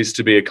want this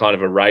to be a kind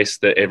of a race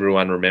that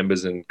everyone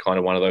remembers, and kind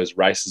of one of those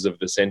races of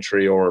the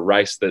century, or a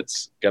race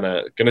that's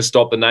gonna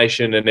stop the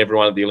nation and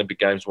everyone at the Olympic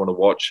Games want to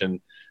watch.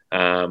 And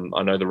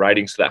I know the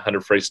ratings for that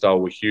 100 freestyle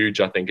were huge.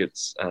 I think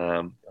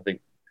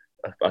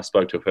I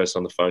spoke to a person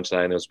on the phone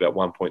today, and it was about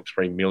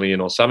 1.3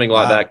 million or something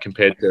like that,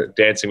 compared to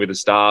Dancing with the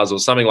Stars or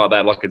something like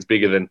that. Like, it's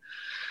bigger than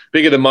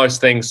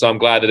most things. So I'm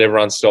glad that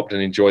everyone stopped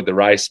and enjoyed the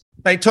race.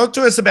 Hey, talk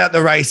to us about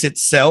the race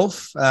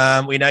itself.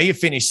 We know you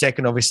finished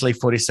second, obviously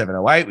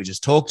 47.08, we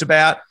just talked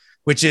about,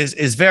 which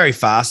is very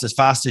fast, as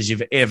fast as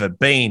you've ever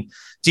been.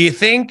 Do you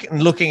think,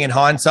 looking in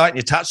hindsight, and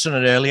you touched on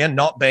it earlier,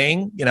 not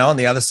being, on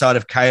the other side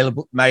of Caleb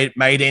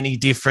made any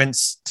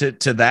difference to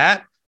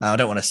that? I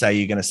don't want to say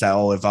you're going to say,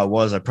 oh, if I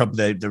was,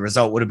 the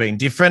result would have been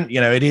different.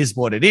 It is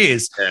what it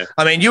is. Yeah.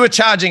 I mean, you were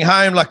charging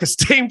home like a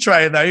steam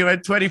train, though. You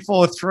went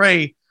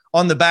 24.3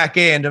 on the back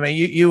end. I mean,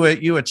 you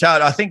were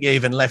charged. I think you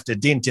even left a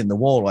dent in the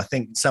wall. I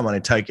think someone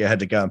in Tokyo had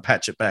to go and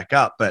patch it back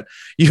up. But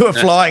you were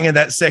flying in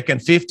that second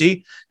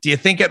 50. Do you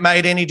think it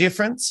made any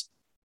difference?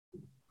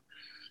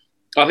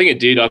 I think it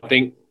did. I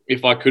think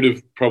if I could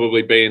have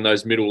probably been in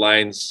those middle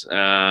lanes,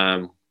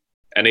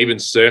 and even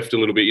surfed a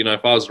little bit,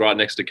 if I was right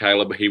next to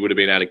Caleb, he would have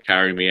been able to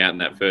carry me out in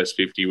that first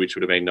 50, which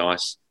would have been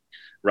nice,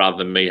 rather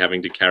than me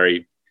having to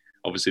carry,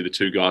 obviously, the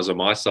 2 guys on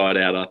my side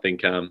out. I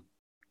think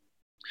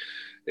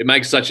it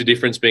makes such a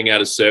difference being able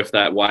to surf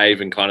that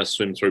wave and kind of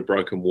swim through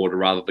broken water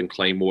rather than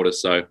clean water.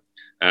 So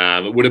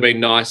it would have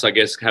been nice, I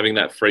guess, having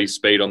that free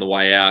speed on the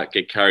way out,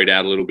 get carried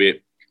out a little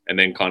bit, and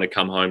then kind of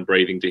come home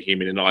breathing to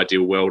him. In an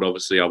ideal world,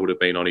 obviously, I would have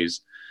been on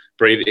his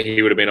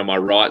he would have been on my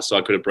right, so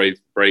I could have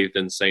breathed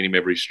and seen him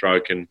every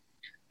stroke, and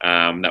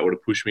that would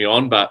have pushed me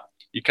on. But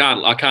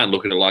I can't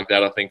look at it like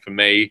that. I think for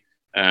me,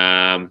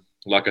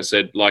 like I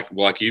said,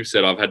 like you've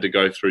said, I've had to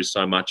go through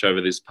so much over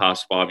this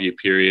past 5-year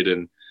period,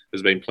 and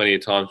there's been plenty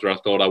of times where I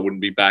thought I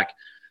wouldn't be back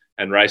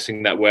and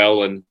racing that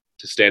well, and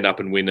to stand up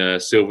and win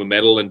a silver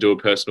medal and do a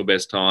personal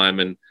best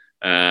time, and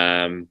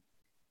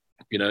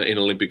in an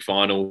Olympic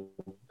final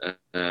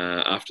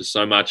after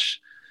so much,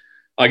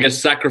 I guess,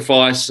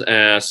 sacrifice,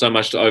 so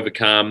much to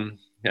overcome,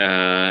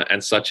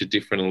 and such a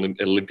different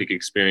Olympic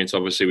experience,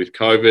 obviously, with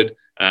COVID.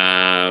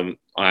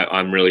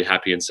 I'm really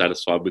happy and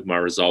satisfied with my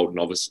result. And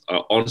obviously,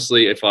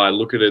 honestly, if I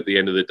look at it at the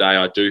end of the day,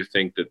 I do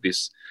think that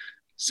this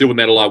silver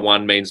medal I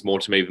won means more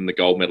to me than the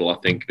gold medal. I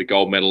think the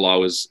gold medal, I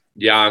was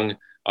young.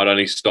 I'd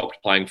only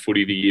stopped playing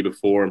footy the year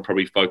before and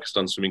probably focused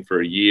on swimming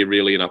for a year,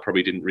 really, and I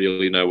probably didn't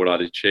really know what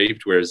I'd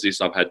achieved. Whereas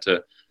this, I've had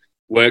to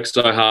work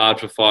so hard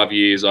for 5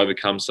 years,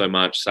 overcome so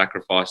much,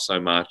 sacrifice so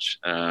much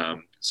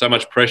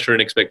pressure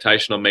and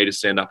expectation on me to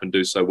stand up and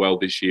do so well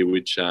this year,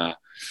 which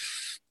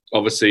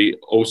obviously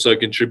also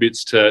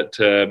contributes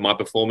to my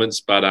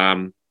performance. But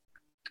I'm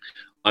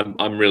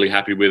really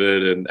happy with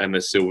it, and the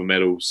silver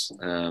medals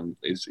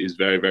is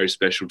very, very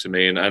special to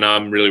me, and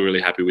I'm really,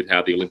 really happy with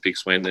how the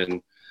Olympics went.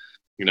 And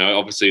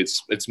obviously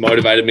it's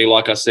motivated me.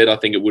 Like I said, I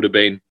think it would have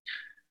been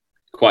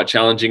quite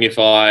challenging if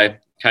I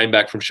came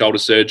back from shoulder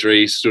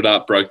surgery, stood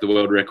up, broke the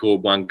world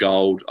record, won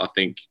gold. I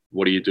think,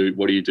 what do you do?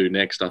 What do you do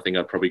next? I think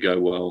I'd probably go,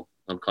 well,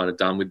 I'm kind of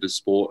done with the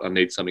sport. I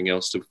need something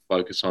else to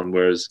focus on.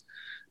 Whereas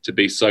to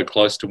be so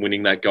close to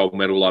winning that gold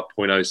medal, like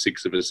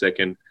 0.06 of a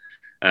second,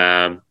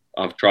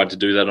 I've tried to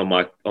do that on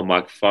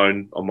my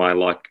phone, on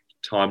my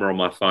timer on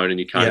my phone, and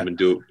you can't even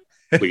do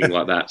it clicking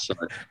like that. So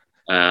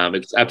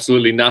it's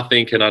absolutely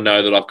nothing. And I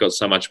know that I've got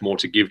so much more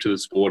to give to the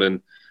sport, and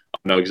I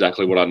know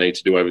exactly what I need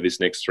to do over this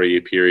next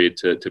 3-year period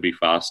to be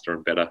faster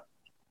and better.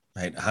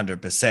 Mate,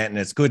 100%. And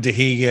it's good to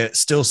hear you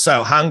still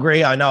so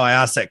hungry. I know I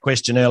asked that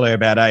question earlier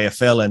about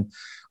AFL, and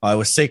I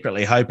was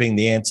secretly hoping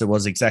the answer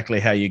was exactly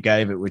how you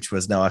gave it, which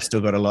was, no, I've still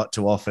got a lot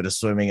to offer to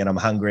swimming and I'm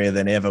hungrier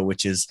than ever,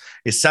 which is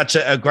such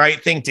a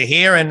great thing to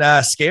hear, and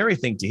a scary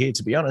thing to hear,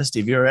 to be honest,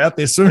 if you're out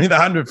there swimming the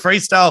 100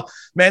 freestyle,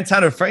 men's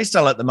 100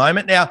 freestyle at the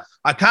moment. Now,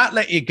 I can't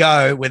let you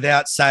go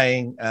without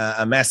saying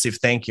a massive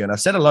thank you. And I've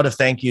said a lot of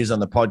thank yous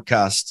on the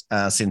podcast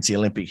since the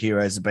Olympic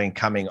heroes have been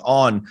coming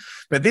on.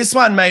 But this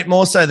one, mate,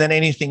 more so than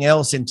anything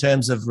else in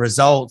terms of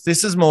results,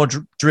 this is more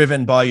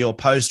driven by your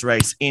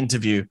post-race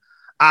interview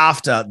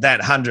after that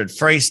 100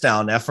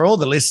 freestyle. Now, for all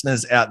the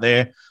listeners out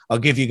there, I'll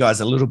give you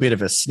guys a little bit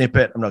of a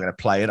snippet. I'm not going to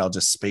play it. I'll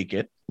just speak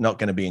it. Not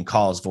going to be in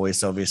Kyle's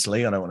voice,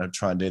 obviously. I don't want to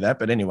try and do that.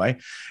 But anyway,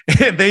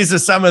 these are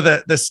some of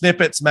the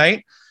snippets,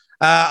 mate.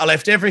 I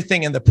left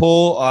everything in the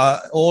pool.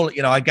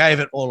 I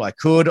gave it all I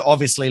could.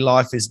 Obviously,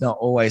 life is not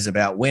always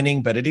about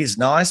winning, but it is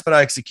nice. But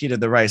I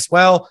executed the race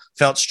well,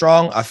 felt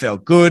strong. I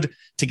felt good.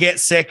 To get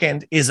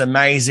second is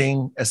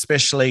amazing,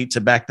 especially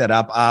to back that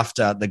up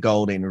after the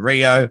gold in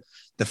Rio.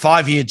 The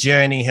 5-year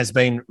journey has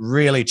been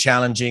really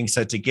challenging.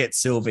 So to get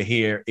silver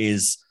here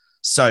is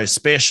so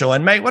special.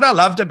 And mate, what I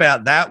loved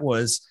about that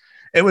was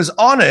it was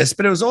honest,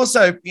 but it was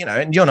also,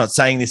 and you're not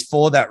saying this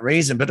for that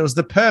reason, but it was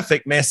the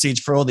perfect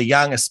message for all the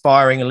young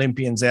aspiring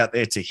Olympians out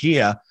there to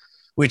hear,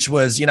 which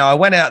was, I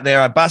went out there,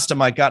 I busted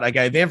my gut, I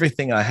gave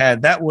everything I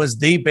had. That was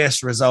the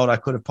best result I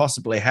could have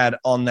possibly had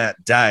on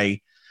that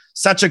day.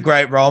 Such a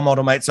great role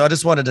model, mate. So I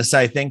just wanted to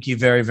say thank you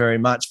very, very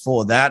much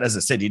for that. As I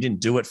said, you didn't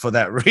do it for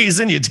that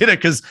reason. You did it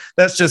because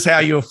that's just how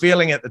you were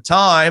feeling at the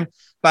time.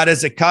 But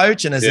as a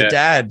coach and as a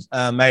dad,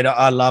 mate,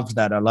 I loved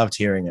that. I loved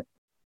hearing it.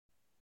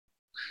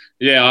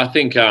 Yeah, I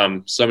think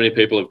so many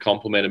people have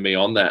complimented me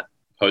on that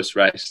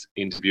post-race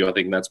interview. I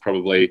think that's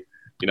probably,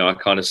 I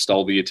kind of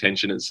stole the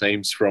attention, it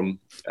seems, from,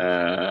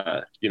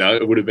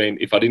 it would have been,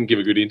 if I didn't give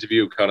a good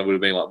interview, it kind of would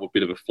have been like a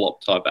bit of a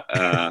flop type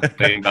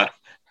thing. But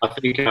I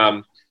think,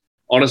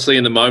 honestly,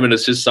 in the moment,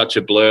 it's just such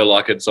a blur.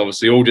 Like, it's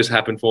obviously all just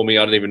happened for me.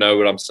 I don't even know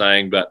what I'm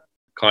saying, but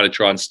kind of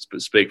try and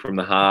speak from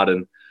the heart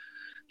and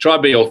try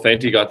and be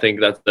authentic. I think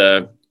that's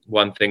the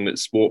one thing that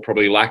sport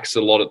probably lacks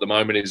a lot at the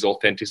moment is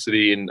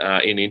authenticity in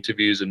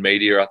interviews and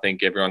media. I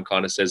think everyone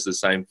kind of says the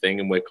same thing,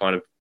 and we're kind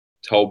of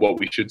told what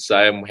we should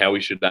say and how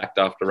we should act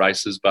after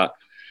races. But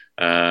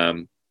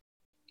the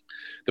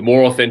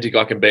more authentic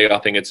I can be, I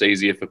think it's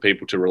easier for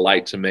people to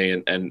relate to me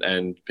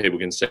and people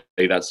can see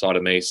that side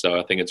of me. So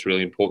I think it's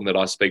really important that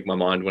I speak my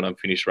mind when I'm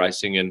finished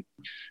racing, and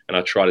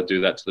I try to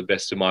do that to the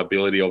best of my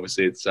ability.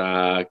 Obviously, it's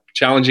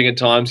challenging at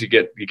times. You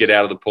get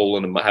out of the pool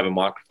and have a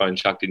microphone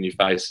chucked in your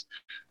face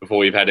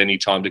before you've had any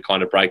time to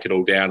kind of break it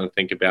all down and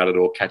think about it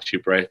or catch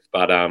your breath.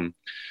 But I'm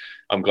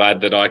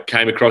glad that I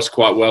came across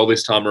quite well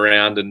this time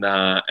around, and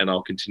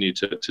I'll continue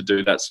to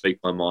do that, speak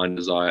my mind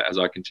as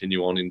I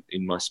continue on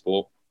in my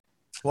sport.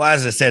 Well,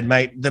 as I said,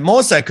 mate, the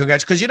more so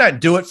congrats, because you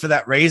don't do it for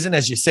that reason.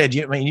 As you said,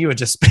 you were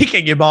just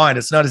speaking your mind.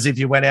 It's not as if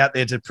you went out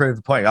there to prove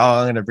a point. Oh,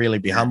 I'm going to really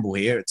be humble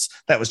here.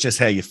 That was just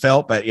how you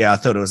felt. But yeah, I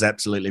thought it was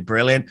absolutely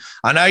brilliant.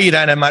 I know you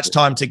don't have much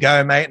time to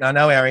go, mate, and I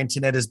know our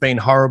internet has been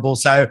horrible.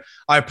 So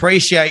I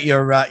appreciate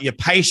your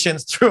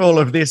patience through all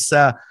of this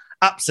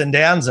ups and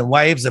downs and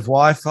waves of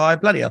Wi-Fi.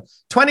 Bloody hell.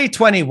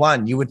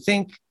 2021, you would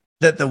think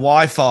that the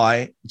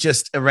Wi-Fi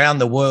just around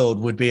the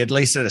world would be at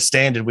least at a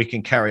standard we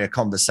can carry a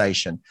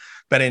conversation.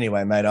 But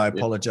anyway, mate, I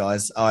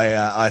apologize.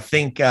 I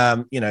think,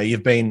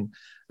 you've been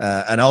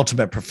an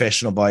ultimate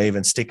professional by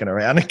even sticking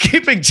around and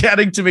keeping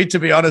chatting to me, to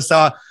be honest.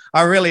 I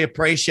really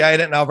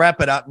appreciate it. And I'll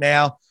wrap it up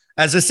now.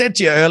 As I said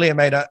to you earlier,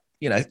 mate,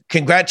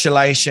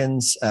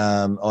 congratulations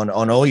on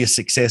all your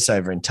success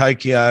over in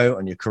Tokyo,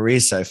 on your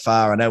career so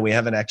far. I know we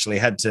haven't actually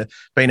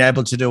been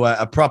able to do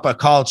a proper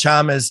Kyle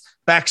Chalmers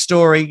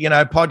backstory,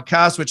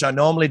 podcast, which I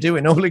normally do. We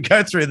normally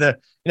go through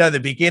the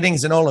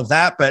beginnings and all of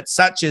that, but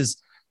such as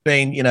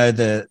been,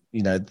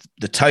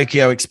 the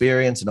Tokyo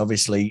experience, and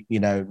obviously,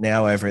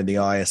 now over in the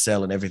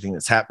ISL and everything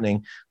that's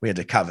happening, we had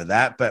to cover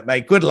that. But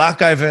mate, good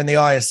luck over in the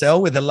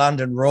ISL with the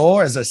London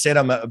Roar. As I said,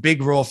 I'm a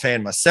big Roar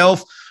fan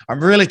myself.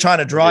 I'm really trying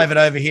to drive it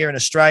over here in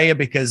Australia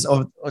because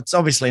it's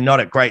obviously not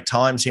at great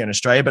times here in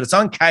Australia, but it's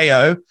on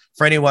KO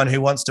for anyone who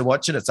wants to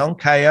watch it. It's on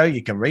KO.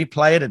 You can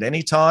replay it at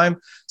any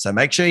time. So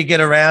make sure you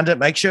get around it.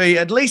 Make sure you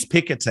at least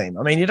pick a team.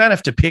 I mean, you don't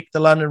have to pick the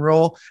London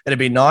Roar. It'd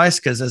be nice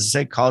because, as I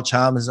said, Kyle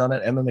Chalmers on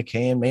it, Emma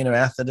McKeon, Mina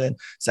Atherton,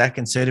 Zach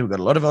and Sudi. We've got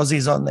a lot of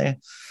Aussies on there.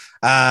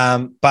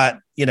 But,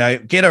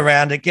 get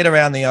around it. Get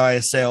around the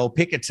ISL.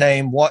 Pick a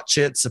team. Watch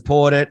it.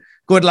 Support it.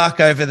 Good luck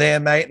over there,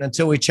 mate. And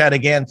until we chat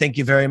again, thank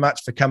you very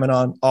much for coming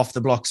on Off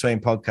the Block Swing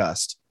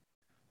podcast.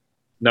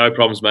 No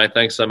problems, mate.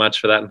 Thanks so much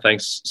for that. And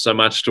thanks so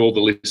much to all the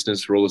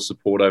listeners for all the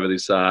support over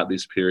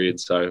this period.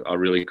 So I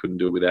really couldn't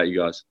do it without you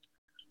guys.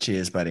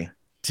 Cheers, buddy.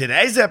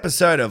 Today's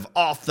episode of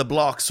Off the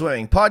Block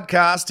Swimming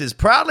podcast is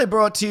proudly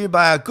brought to you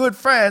by our good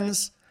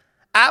friends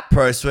at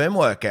Pro Swim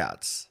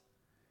Workouts.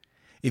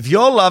 If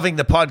you're loving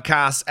the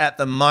podcast at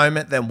the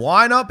moment, then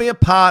why not be a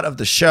part of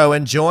the show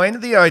and join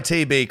the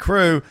OTB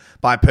crew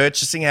by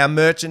purchasing our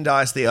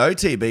merchandise, the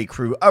OTB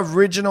Crew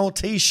Original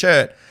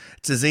T-shirt.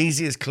 It's as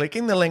easy as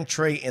clicking the link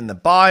tree in the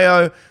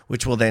bio,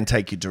 which will then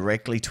take you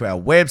directly to our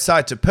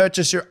website to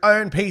purchase your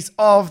own piece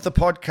of the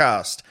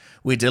podcast.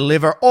 We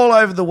deliver all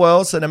over the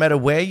world, so no matter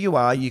where you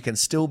are, you can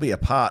still be a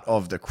part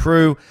of the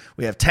crew.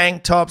 We have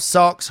tank tops,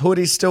 socks,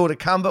 hoodies still to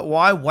come, but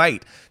why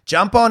wait?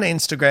 Jump on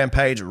Instagram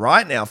page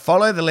right now.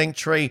 Follow the link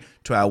tree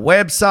to our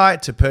website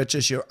to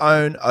purchase your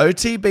own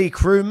OTB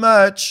Crew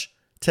merch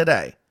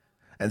today.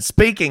 And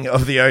speaking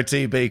of the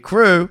OTB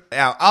Crew,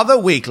 our other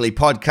weekly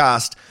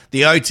podcast,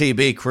 the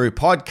OTB Crew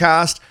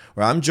Podcast,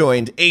 where I'm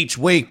joined each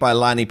week by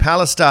Lani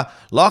Pallister,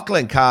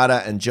 Lachlan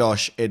Carter, and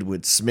Josh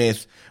Edward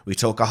Smith. We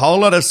talk a whole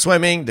lot of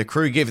swimming. The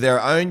crew give their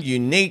own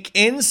unique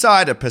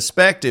insider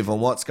perspective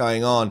on what's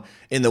going on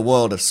in the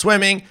world of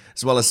swimming,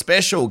 as well as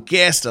special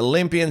guest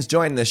Olympians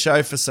joining the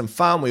show for some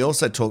fun. We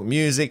also talk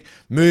music,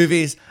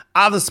 movies,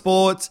 other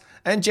sports,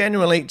 and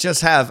generally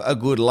just have a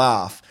good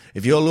laugh.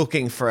 If you're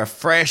looking for a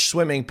fresh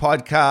swimming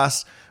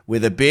podcast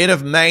with a bit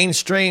of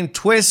mainstream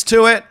twist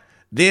to it,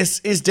 this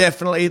is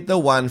definitely the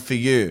one for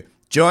you.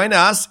 Join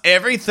us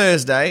every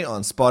Thursday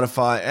on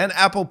Spotify and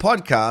Apple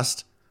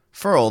Podcast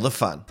for all the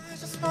fun.